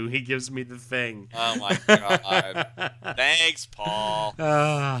issue, he gives me the thing. Oh, my God. Thanks, Paul.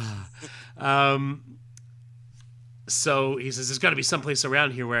 So he says, there's got to be someplace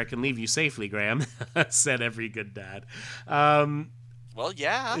around here where I can leave you safely, Graham, said every good dad. Well,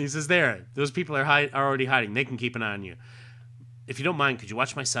 yeah. He says, there, those people are already hiding. They can keep an eye on you. If you don't mind, could you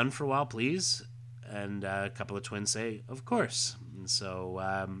watch my son for a while, please? And a couple of twins say, of course. And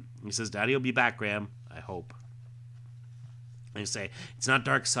so he says, Daddy will be back, Graham. I hope. And you say, it's not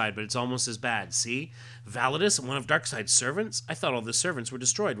Darkseid, but it's almost as bad. See? Validus, one of Darkseid's servants? I thought all the servants were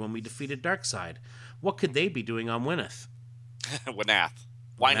destroyed when we defeated Darkseid. What could they be doing on Wyneth?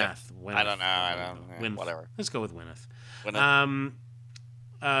 Gwyneth. Gwyneth. I don't know. Gwyneth. Whatever. Let's go with Gwyneth. Gwyneth.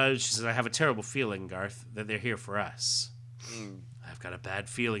 She says, I have a terrible feeling, Garth, that they're here for us. Mm. I've got a bad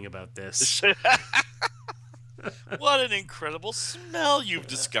feeling about this. What an incredible smell you've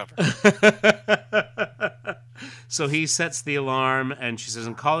discovered. So he sets the alarm, and she says,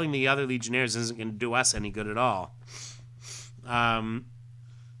 and calling the other Legionnaires isn't going to do us any good at all.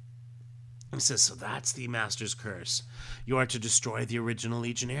 He says, so that's the Master's curse. You are to destroy the original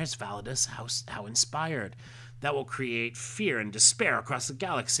Legionnaires, Validus. How inspired. That will create fear and despair across the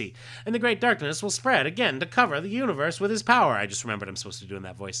galaxy. And the great darkness will spread again to cover the universe with his power. I just remembered I'm supposed to do in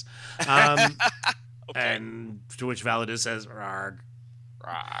that voice. Okay. And to which Validus says, Rarg.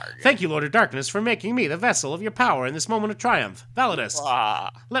 Rarg. Thank you, Lord of Darkness, for making me the vessel of your power in this moment of triumph. Validus,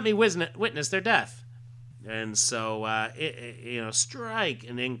 let me witness their death. And so, strike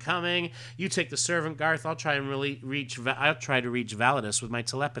and incoming. You take the servant, Garth. I'll try to reach Validus with my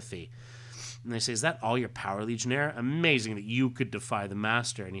telepathy. And they say, is that all your power, Legionnaire? Amazing that you could defy the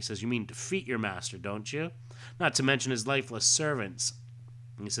Master. And he says, you mean defeat your Master, don't you? Not to mention his lifeless servants.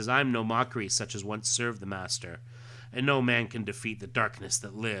 And he says, I'm no mockery such as once served the Master. And no man can defeat the darkness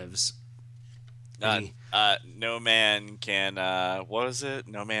that lives. No man can, what was it?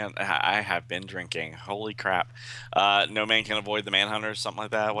 No man, I have been drinking. Holy crap. No man can avoid the Manhunter, something like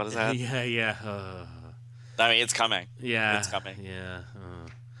that. What is that? Yeah. I mean, it's coming. Yeah. It's coming. Yeah.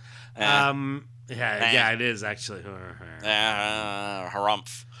 Eh. Yeah, it is actually.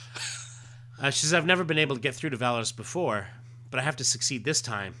 Harumph. She says, I've never been able to get through to Validus before, but I have to succeed this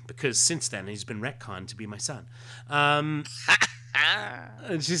time, because since then he's been retconned to be my son. And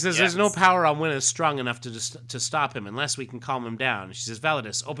she says, there's no power on Gwyneth strong enough to stop him unless we can calm him down. She says,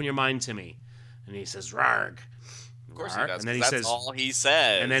 Validus, open your mind to me. And he says, Rarg. Of course he does, and then that's all he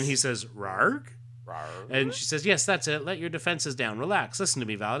says. And then he says, Rarg? Rarg. And she says, yes, that's it. Let your defenses down. Relax. Listen to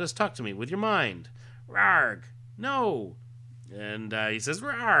me, Validus. Talk to me with your mind. Rarg. No. And he says,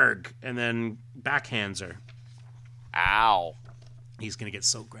 Rarg. And then backhands her. Ow. He's going to get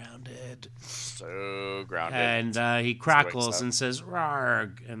so grounded. So grounded. And he crackles and says,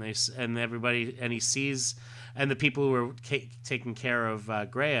 Rarg. And everybody, and he sees, and the people who are taking care of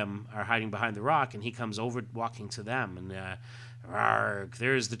Graham are hiding behind the rock, and he comes over walking to them. And Rarg,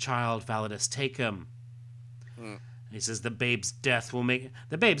 there's the child, Validus, take him. He says, the babe's death will make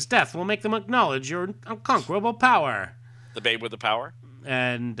them acknowledge your unconquerable power. The babe with the power?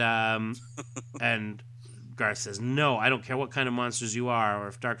 And Garth says, no, I don't care what kind of monsters you are, or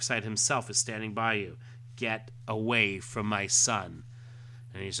if Darkseid himself is standing by you. Get away from my son.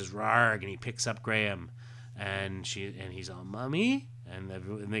 And he says, Rarg, and he picks up Graham. And he's all, Mummy? And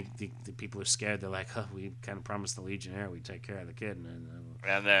the people are scared. They're like, we kind of promised the Legionnaire we'd take care of the kid. And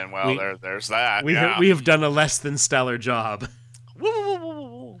then, there's that. We have done a less than stellar job.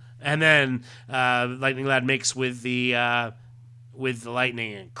 And then Lightning Lad makes with the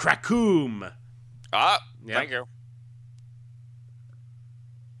lightning and Krakoom. Thank you.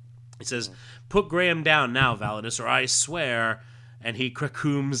 He says, put Graham down now, Validus, or I swear. And he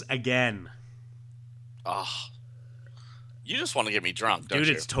Krakooms again. Oh. You just want to get me drunk, don't you?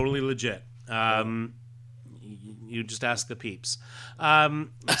 Dude, it's totally legit. You just ask the peeps.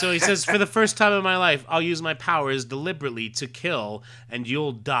 So he says, for the first time in my life, I'll use my powers deliberately to kill, and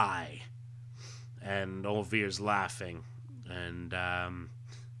you'll die. And Olvir's laughing. And, ha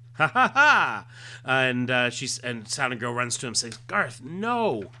ha ha! And Sound Girl runs to him and says, Garth,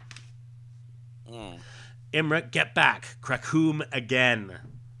 no! Imra, get back. Krakoom again.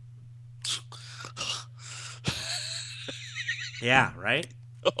 Yeah, right?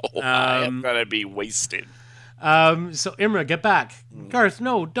 I am going to be wasted. So Imra, get back. Garth,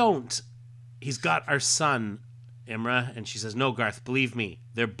 no, don't. He's got our son, Imra. And she says, no, Garth, believe me.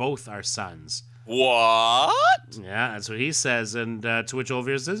 They're both our sons. What? Yeah, that's what he says. And to which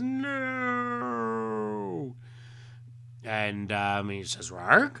Olvir says, no. And he says,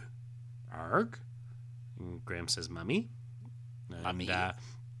 Rarg? Rarg? And Graham says, Mummy? And, Mummy?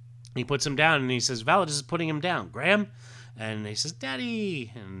 he puts him down and he says, Validus is putting him down. Graham? And he says,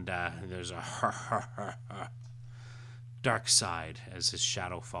 Daddy! And there's a Darkseid as his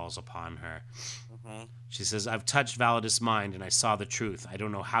shadow falls upon her. She says, I've touched Validus' mind and I saw the truth. I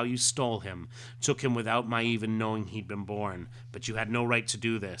don't know how you stole him, took him without my even knowing he'd been born, but you had no right to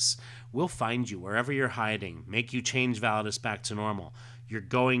do this. We'll find you wherever you're hiding, make you change Validus back to normal. You're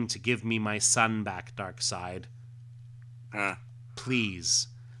going to give me my son back, Darkseid. Please.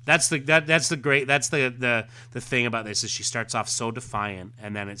 That's the thing about this is she starts off so defiant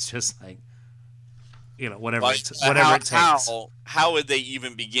and then it's just like, whatever it takes. How would they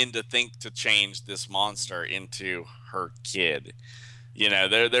even begin to think to change this monster into her kid?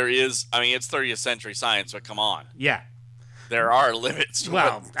 There is. I mean, it's 30th century science, but come on, Yeah. there are limits. To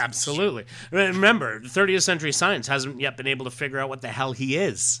Well, what- absolutely. Remember, the 30th century science hasn't yet been able to figure out what the hell he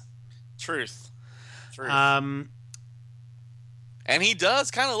is. Truth. Um. And he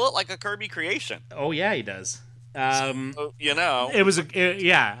does kind of look like a Kirby creation. Oh yeah, he does. So, It was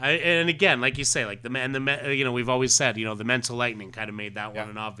and again, like you say, like we've always said, the mental lightning kind of made that one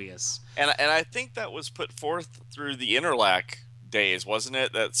an obvious. And I think that was put forth through the Interlac days, wasn't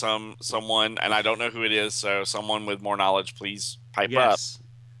it? That someone, and I don't know who it is, so someone with more knowledge, please pipe up.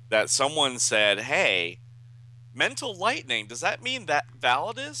 That someone said, "Hey, mental lightning. Does that mean that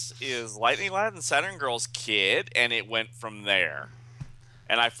Validus is Lightning Lad and Saturn Girl's kid?" And it went from there.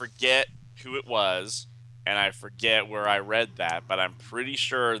 And I forget who it was, and I forget where I read that, but I'm pretty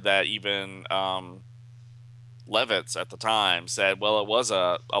sure that even Levitz at the time said, "Well, it was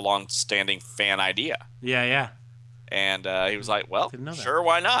a long-standing fan idea." Yeah. And he was like, "Well, Didn't know that. sure,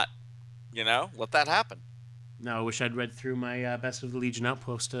 why not? Let that happen." No, I wish I'd read through my Best of the Legion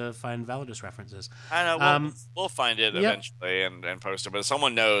Outpost to find Validus references. I know. We'll find it eventually and post it. But if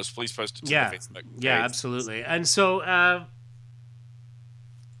someone knows, please post it to the Facebook. Yeah, absolutely. And so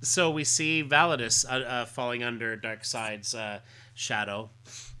we see Validus falling under Darkseid's shadow,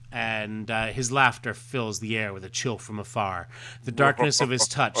 and his laughter fills the air with a chill from afar. The darkness of his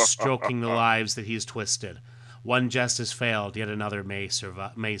touch stroking the lives that he's twisted. One jest has failed, yet another may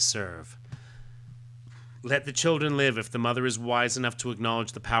serve. Let the children live if the mother is wise enough to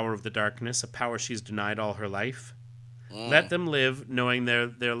acknowledge the power of the darkness, a power she's denied all her life. Let them live, knowing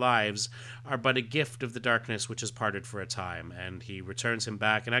their lives are but a gift of the darkness which is parted for a time. And he returns him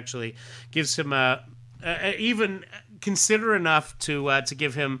back and actually gives him even consider enough to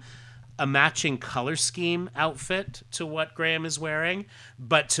give him a matching color scheme outfit to what Graham is wearing,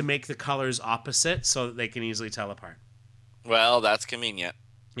 but to make the colors opposite so that they can easily tell apart. Well, that's convenient.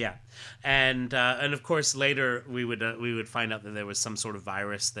 Yeah, and of course later we would find out that there was some sort of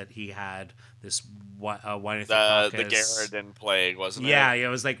virus that he had, this Winethococcus. The Garrodin plague, wasn't it? Yeah, it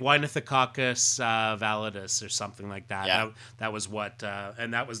was like Winethococcus validus or something like that. Yeah. That was what,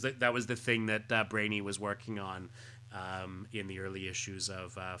 and that was the thing that Brainy was working on in the early issues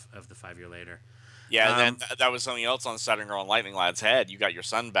of the 5 Year Later. Yeah, and then that was something else on Saturn Girl and Lightning Lad's head. You got your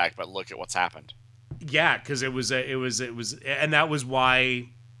son back, but look at what's happened. Yeah, because it was, and that was why.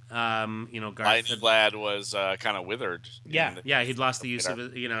 Garth Lightning Lad was kind of withered. Yeah, he'd lost the use of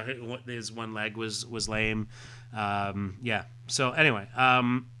it. His one leg was lame. So anyway,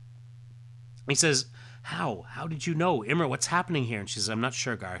 he says, "How did you know, Imra? What's happening here?" And she says, "I'm not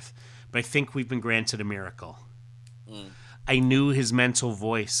sure, Garth, but I think we've been granted a miracle." I knew his mental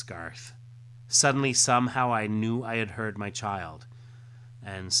voice, Garth. Suddenly, somehow, I knew I had heard my child.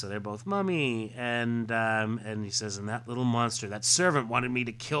 And so they're both Mummy, and he says, and that little monster, that servant wanted me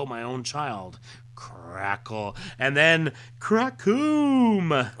to kill my own child. Crackle. And then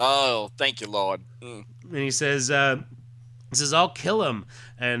Crackoom. Oh, thank you, Lord. And he says, I'll kill him.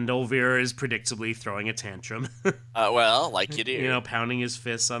 And Olvira is predictably throwing a tantrum. Well, like you do. Pounding his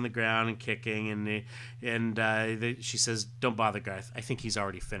fists on the ground and kicking. And she says, don't bother, Garth. I think he's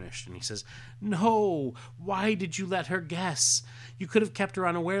already finished. And he says, no, why did you let her guess? You could have kept her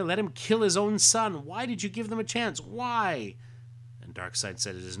unaware. Let him kill his own son. Why did you give them a chance? Why? And Darkseid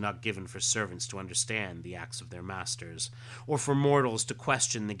said, it is not given for servants to understand the acts of their masters, or for mortals to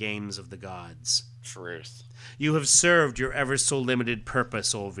question the games of the gods. Truth. You have served your ever so limited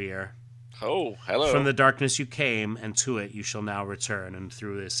purpose, Olvir. Oh, hello. From the darkness you came, and to it you shall now return. And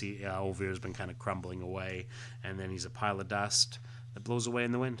through this, Olvir's been kind of crumbling away, and then he's a pile of dust that blows away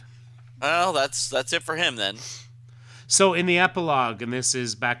in the wind. Well, that's it for him then. So in the epilogue, and this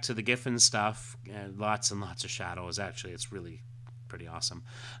is back to the Giffen stuff, lots and lots of shadows. Actually, it's really pretty awesome.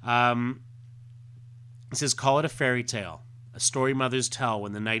 It says, call it a fairy tale. A story mothers tell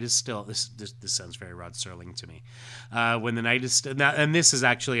when the night is still. This sounds very Rod Serling to me. When the night is still. And this is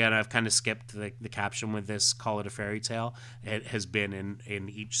actually, and I've kind of skipped the caption with this, call it a fairy tale. It has been in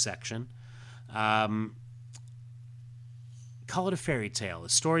each section. Call it a fairy tale. A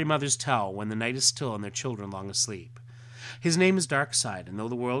story mothers tell when the night is still and their children long asleep. His name is Darkseid, and though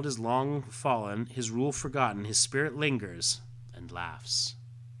the world is long fallen, his rule forgotten, his spirit lingers and laughs.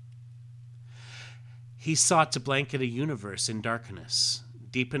 He sought to blanket a universe in darkness,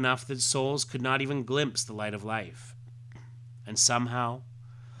 deep enough that souls could not even glimpse the light of life. And somehow,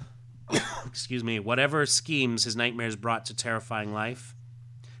 whatever schemes his nightmares brought to terrifying life,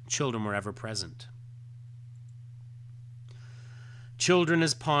 children were ever present. Children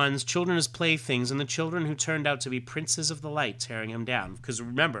as pawns, children as playthings, and the children who turned out to be princes of the light tearing him down. Because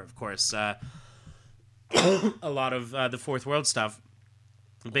remember, of course, a lot of the Fourth World stuff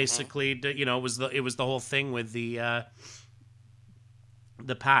Basically, it was the whole thing with the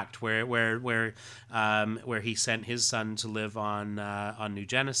pact where he sent his son to live on New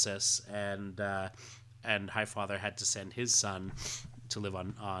Genesis, and Highfather had to send his son to live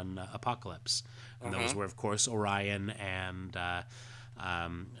on Apocalypse, and those were, of course, Orion and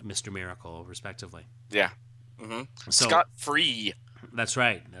Mr. Miracle, respectively. Yeah. So, Scott Free. That's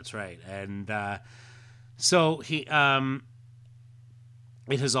right. And so he,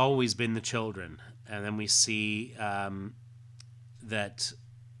 it has always been the children, and then we see that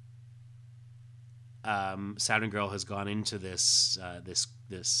Saturn Girl has gone into this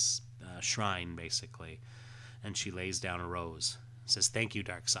shrine, basically, and she lays down a rose. Says, "Thank you,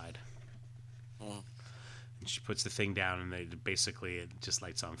 Darkseid." And she puts the thing down, and it just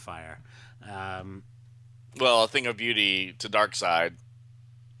lights on fire. Well, a thing of beauty to Darkseid.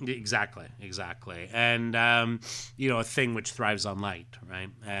 Exactly. And, a thing which thrives on light, right?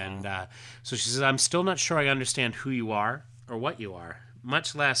 And so she says, "I'm still not sure I understand who you are or what you are,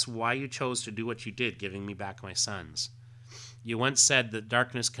 much less why you chose to do what you did, giving me back my sons. You once said that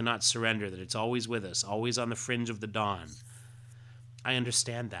darkness cannot surrender, that it's always with us, always on the fringe of the dawn. I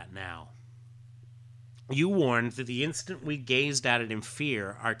understand that now. You warned that the instant we gazed at it in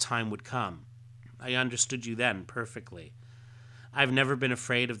fear, our time would come. I understood you then perfectly. I've never been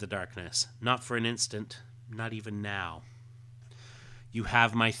afraid of the darkness, not for an instant, not even now. You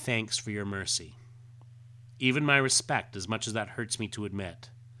have my thanks for your mercy. Even my respect, as much as that hurts me to admit.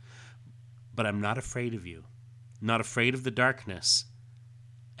 But I'm not afraid of you, not afraid of the darkness,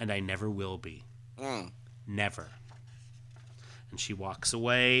 and I never will be. Never." And she walks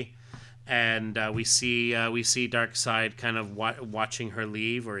away, and we see Darkseid kind of watching her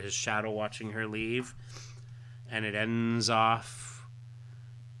leave, or his shadow watching her leave, and it ends off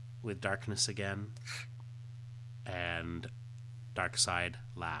with darkness again, and Darkseid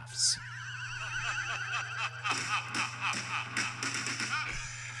laughs.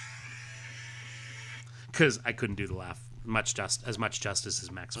 Because I couldn't do the laugh as much justice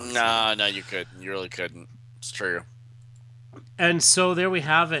as Max. No, you couldn't. You really couldn't. It's true. And so there we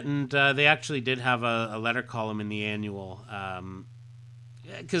have it, and they actually did have a letter column in the annual,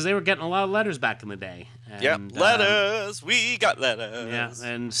 because they were getting a lot of letters back in the day. And, letters. We got letters. Yeah,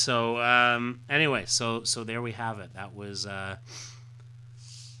 and so anyway, so there we have it. That was.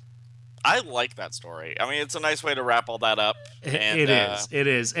 I like that story. I mean, it's a nice way to wrap all that up. And, it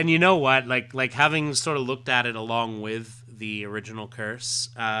is. And you know what? Like having sort of looked at it along with the original Curse,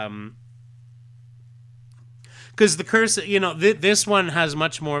 because the Curse, this one has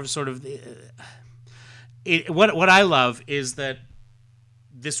much more of sort of what I love is that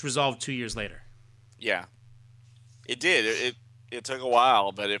this resolved 2 years later. Yeah, it did. It took a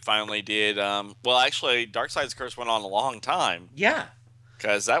while, but it finally did. Well, actually, Darkseid's Curse went on a long time. Yeah.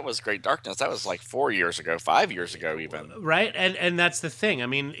 Because that was Great Darkness. That was like 4 years ago, 5 years ago even. Right? And that's the thing. I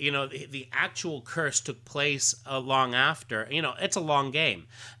mean, the actual curse took place long after. It's a long game.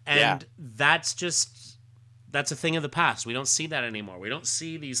 And that's a thing of the past. We don't see that anymore. We don't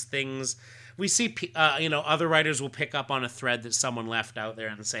see these things. We see, other writers will pick up on a thread that someone left out there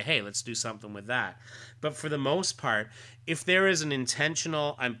and say, hey, let's do something with that. But for the most part, if there is an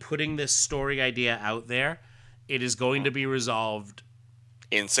intentional, I'm putting this story idea out there, it is going to be resolved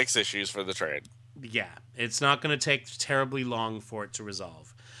in 6 issues for the trade. Yeah, it's not going to take terribly long for it to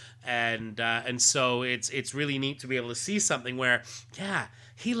resolve, and so it's really neat to be able to see something where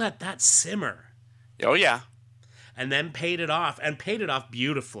he let that simmer. Oh yeah, and then paid it off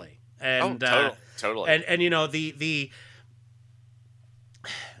beautifully. And totally. And the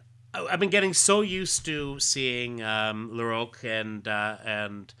I've been getting so used to seeing Larroque and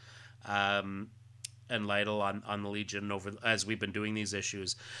Lytle on the Legion as we've been doing these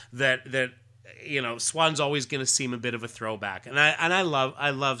issues, that Swan's always going to seem a bit of a throwback, and I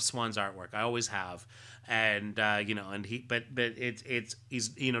love Swan's artwork. I always have, and he's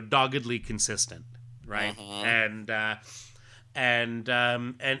doggedly consistent, right? And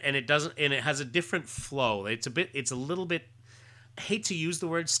it doesn't, and it has a different flow. It's a little bit. I hate to use the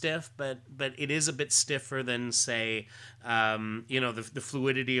word stiff, but it is a bit stiffer than, say, the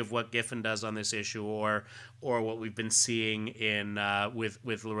fluidity of what Giffen does on this issue, or what we've been seeing in with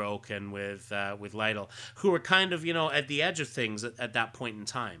Larroque and with Lytle, who are kind of at the edge of things at that point in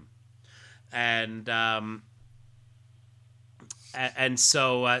time, and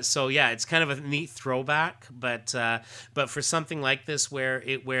so it's kind of a neat throwback, but for something like this where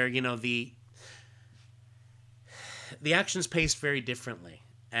the action's paced very differently,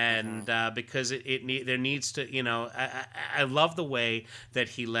 and because there needs to, I love the way that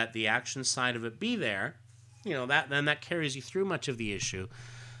he let the action side of it be there, that carries you through much of the issue.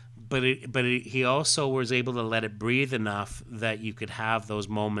 But he also was able to let it breathe enough that you could have those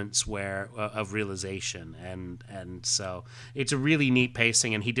moments of realization, and so it's a really neat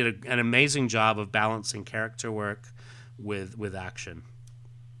pacing, and he did an amazing job of balancing character work with action.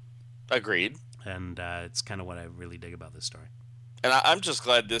 Agreed. And it's kind of what I really dig about this story. And I'm just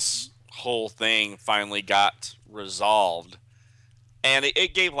glad this whole thing finally got resolved. And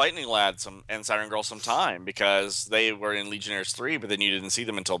it gave Lightning Lad and Siren Girl some time, because they were in Legionnaires 3, but then you didn't see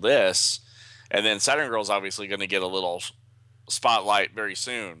them until this. And then Siren Girl's obviously going to get a little spotlight very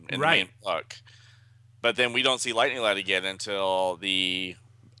soon in the main book. But then we don't see Lightning Lad again until the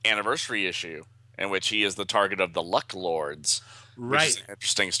anniversary issue, in which he is the target of the Luck Lords. Which is an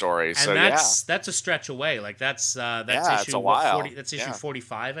interesting story. And so that's a stretch away. Like that's issue, it's a while. 40, that's issue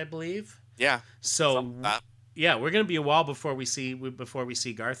 45, I believe. Yeah. So yeah, we're going to be a while before we see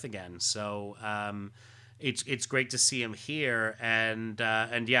Garth again. So it's great to see him here, and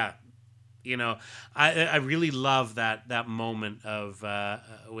yeah, I really love that moment of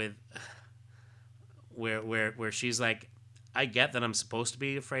with where she's like, I get that I'm supposed to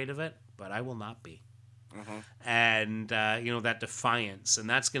be afraid of it, but I will not be. Mm-hmm. And that defiance, and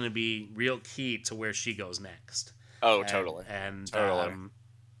that's going to be real key to where she goes next. Oh, totally. And totally.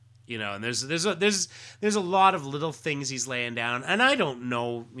 And there's a lot of little things he's laying down, and I don't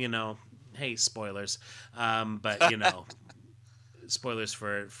know, hey, spoilers, but spoilers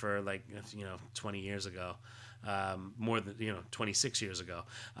for like 20 years ago, more than 26 years ago.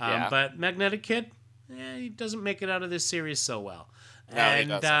 But Magnetic Kid, he doesn't make it out of this series so well. No,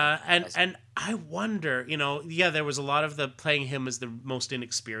 and I wonder, there was a lot of the playing him as the most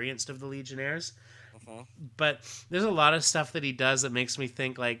inexperienced of the Legionnaires, but there's a lot of stuff that he does that makes me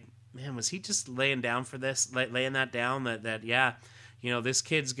think, like, man, was he just laying down for this, laying that down that this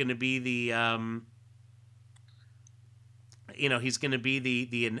kid's going to be the he's going to be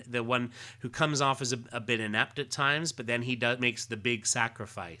the one who comes off as a bit inept at times, but then he makes the big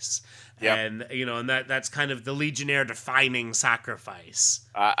sacrifice. Yep. And and that's kind of the Legionnaire defining sacrifice.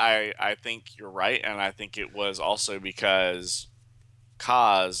 I think you're right, and I think it was also because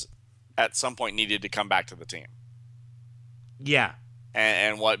Kaz at some point needed to come back to the team. Yeah.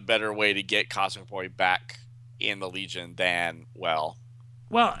 And what better way to get Cosmic Boy back in the Legion than well,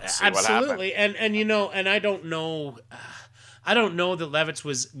 absolutely. And I don't know that Levitz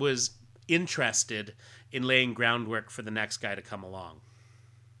was interested in laying groundwork for the next guy to come along.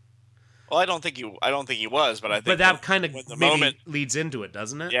 Well, I don't think he was, but I think. But that kind of moment leads into it,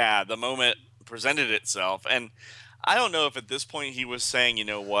 doesn't it? Yeah, the moment presented itself, and I don't know if at this point he was saying, you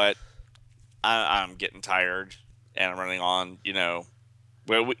know what, I'm getting tired and I'm running on.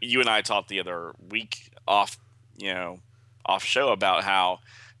 Well, you and I talked the other week off show about how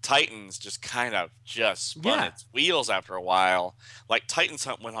Titans just kind of spun its wheels after a while. Like Titans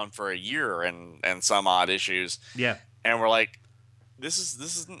Hunt went on for a year and some odd issues. Yeah. And we're like, this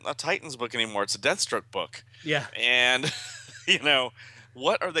isn't a Titans book anymore. It's a Deathstroke book. Yeah. And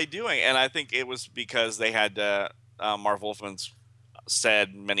what are they doing? And I think it was because they had Marv Wolfman's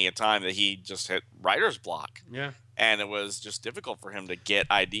said many a time that he just hit writer's block. Yeah. And it was just difficult for him to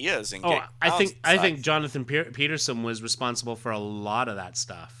get ideas and I think Jonathan Peterson was responsible for a lot of that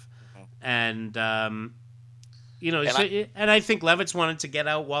stuff. Mm-hmm. And I think Levitz wanted to get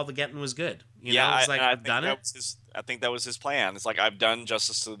out while the getting was good. I've done it. I think that was his plan. It's like, I've done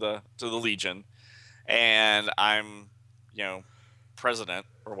justice to the Legion, and I'm, president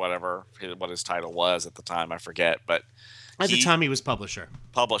or whatever what his title was at the time. I forget, but at the time he was publisher.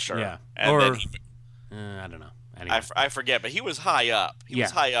 Yeah, and I don't know. Anyway. I forget, but he was high up. He was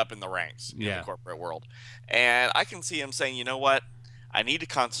high up in the ranks in the corporate world, and I can see him saying, you know what, I need to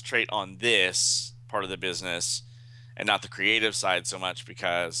concentrate on this part of the business and not the creative side so much,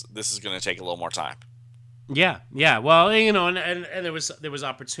 because this is going to take a little more time. Yeah. Well, and there was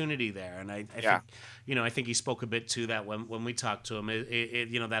opportunity there, and I think I think he spoke a bit to that when we talked to him.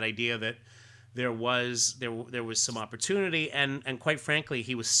 That idea that there was some opportunity, and quite frankly,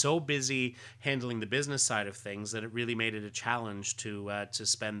 he was so busy handling the business side of things that it really made it a challenge to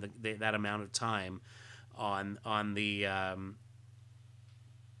spend that amount of time on the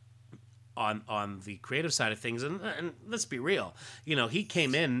creative side of things. And let's be real, he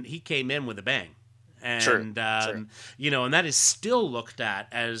came in with a bang. And sure. And that is still looked at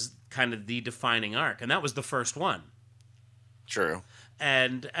as kind of the defining arc, and that was the first one. True.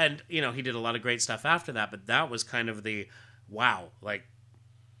 And he did a lot of great stuff after that, but that was kind of the wow, like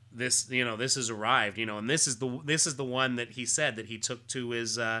this has arrived, and this is the one that he said that he took to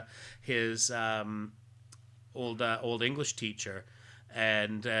his old English teacher,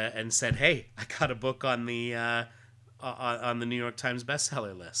 and said, "Hey, I got a book on the New York Times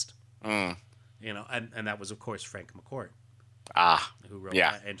bestseller list." Mm. You know, and that was of course Frank McCourt, who wrote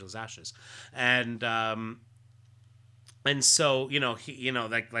Angela's Ashes, and so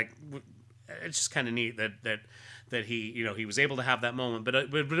like it's just kind of neat that he was able to have that moment, but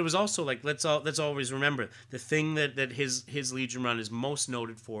it was also like let's always remember the thing that his Legion run is most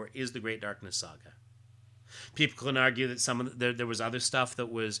noted for is the Great Darkness Saga. People can argue that there was other stuff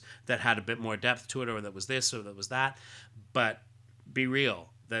that had a bit more depth to it, or that was this or that was that, but be real,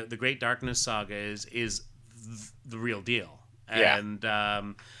 the Great Darkness Saga is the real deal, and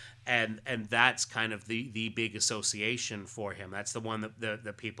that's kind of the big association for him. That's the one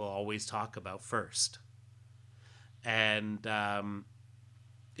that people always talk about first. And and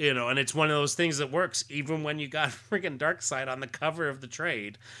it's one of those things that works even when you got friggin' Darkseid on the cover of the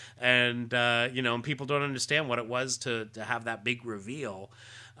trade, and and people don't understand what it was to have that big reveal,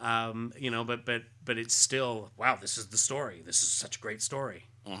 but it's still, wow, this is the story. This is such a great story.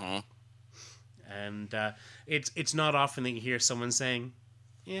 Mm-hmm. And it's not often that you hear someone saying,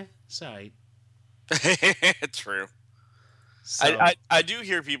 "Yeah, sorry." True. So, I do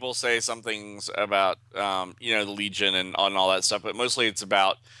hear people say some things about the Legion and all that stuff, but mostly it's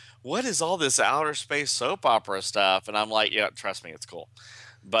about what is all this outer space soap opera stuff, and I'm like, yeah, trust me, it's cool,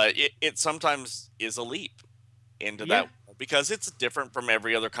 but it sometimes is a leap into that because it's different from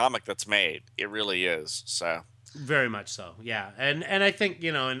every other comic that's made. It really is. So very much so, yeah, and I think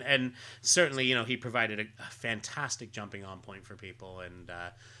and certainly he provided a fantastic jumping on point for people, and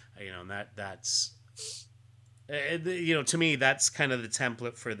that's. To me, that's kind of the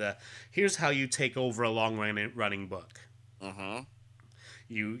template for here's how you take over a long running book. Mm-hmm.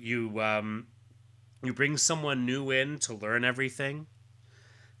 You bring someone new in to learn everything,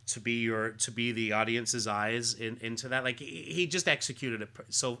 to be the audience's eyes into that. Like he just executed it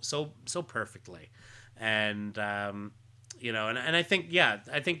so perfectly, and and I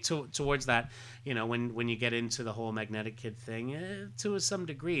think towards that, when you get into the whole Magnetic Kid thing, to some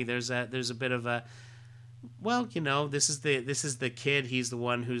degree, there's a bit of a, well, this is the kid. He's the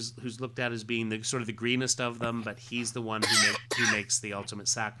one who's looked at as being the sort of the greenest of them, but he's the one who makes the ultimate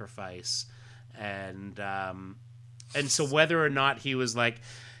sacrifice, and so whether or not he was like,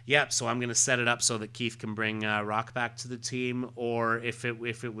 yep, so I'm going to set it up so that Keith can bring Rock back to the team, or if it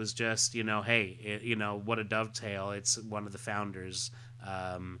was just hey, what a dovetail. It's one of the founders,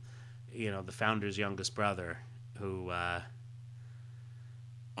 the founder's youngest brother who.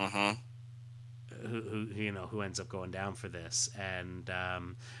 Who ends up going down for this, and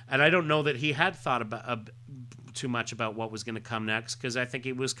I don't know that he had thought about too much about what was going to come next, because I think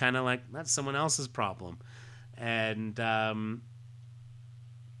it was kind of like, that's someone else's problem, and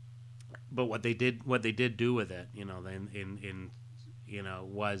but what they did do with it,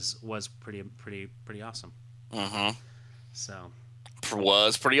 was pretty awesome. Mm-hmm. So.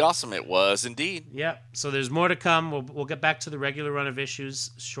 Was pretty awesome. It was indeed. Yeah. So there's more to come. We'll get back to the regular run of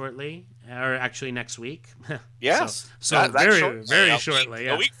issues shortly, or actually next week. Yes. So very shortly.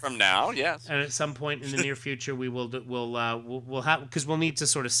 A week from now. Yes. And at some point in the near future, we'll have, because we'll need to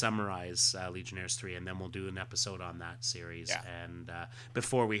sort of summarize Legionnaires 3, and then we'll do an episode on that series. Yeah. And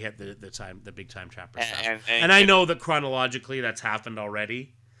before we hit the big time trapper stuff. And I know that chronologically that's happened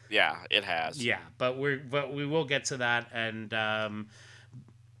already. Yeah, it has. Yeah, but we will get to that, and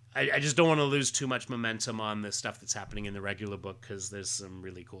I just don't want to lose too much momentum on the stuff that's happening in the regular book, because there's some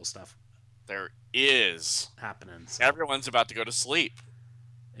really cool stuff. There is happening. So. Everyone's about to go to sleep.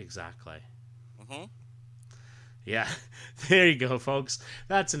 Exactly. Mm-hmm. Yeah, there you go, folks.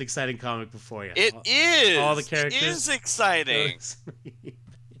 That's an exciting comic before you. It is. All the characters. It is exciting.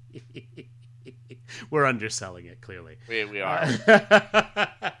 We're underselling it, clearly. We are.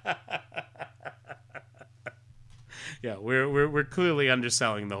 Yeah, we're clearly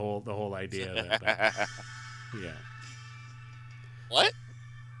underselling the whole idea of it. But, yeah. What?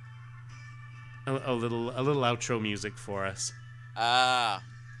 A little outro music for us.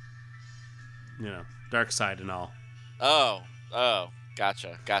 Darkseid and all. Oh,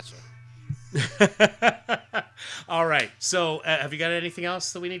 gotcha. All right. So, have you got anything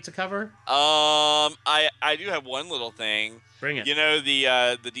else that we need to cover? I do have one little thing. Bring it. You know the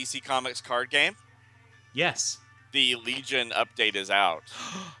DC Comics card game? Yes. The Legion update is out.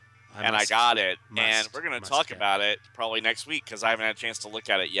 I got it, and we're going to talk about it probably next week, because I haven't had a chance to look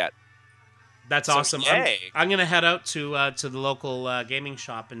at it yet. That's awesome. I'm going to head out to the local gaming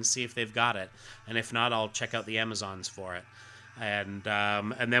shop and see if they've got it, and if not, I'll check out the Amazons for it. And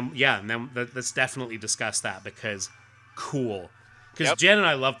then let's definitely discuss that, because cool. Because Jen and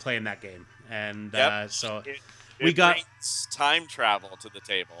I love playing that game, and so We got brings time travel to the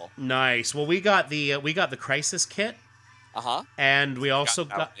table. nice. Well, we got the Crisis kit. And we also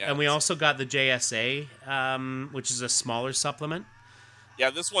got the JSA, which is a smaller supplement. Yeah,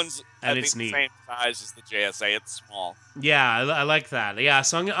 this one's and I it's think neat. the same size as the JSA. It's small. Yeah, I like that. Yeah,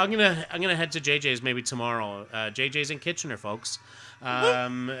 so I'm gonna head to JJ's maybe tomorrow. JJ's in Kitchener, folks,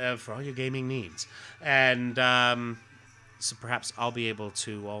 for all your gaming needs, and so perhaps I'll be able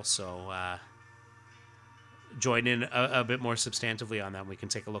to also join in a bit more substantively on that. We can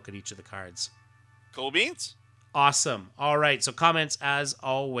take a look at each of the cards. Cool beans. Awesome. All right. So comments, as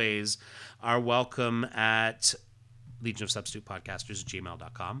always, are welcome at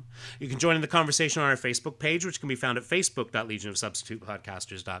legionofsubstitutepodcasters@gmail.com. You can join in the conversation on our Facebook page, which can be found at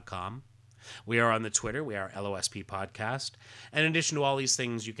facebook.legionofsubstitutepodcasters.com. We are on the Twitter. We are LOSP Podcast. And in addition to all these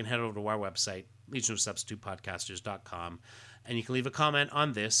things, you can head over to our website, legionofsubstitutepodcasters.com, and you can leave a comment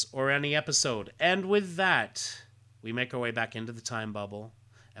on this or any episode. And with that, we make our way back into the time bubble,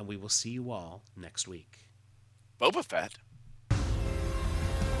 and we will see you all next week. Boba Fett.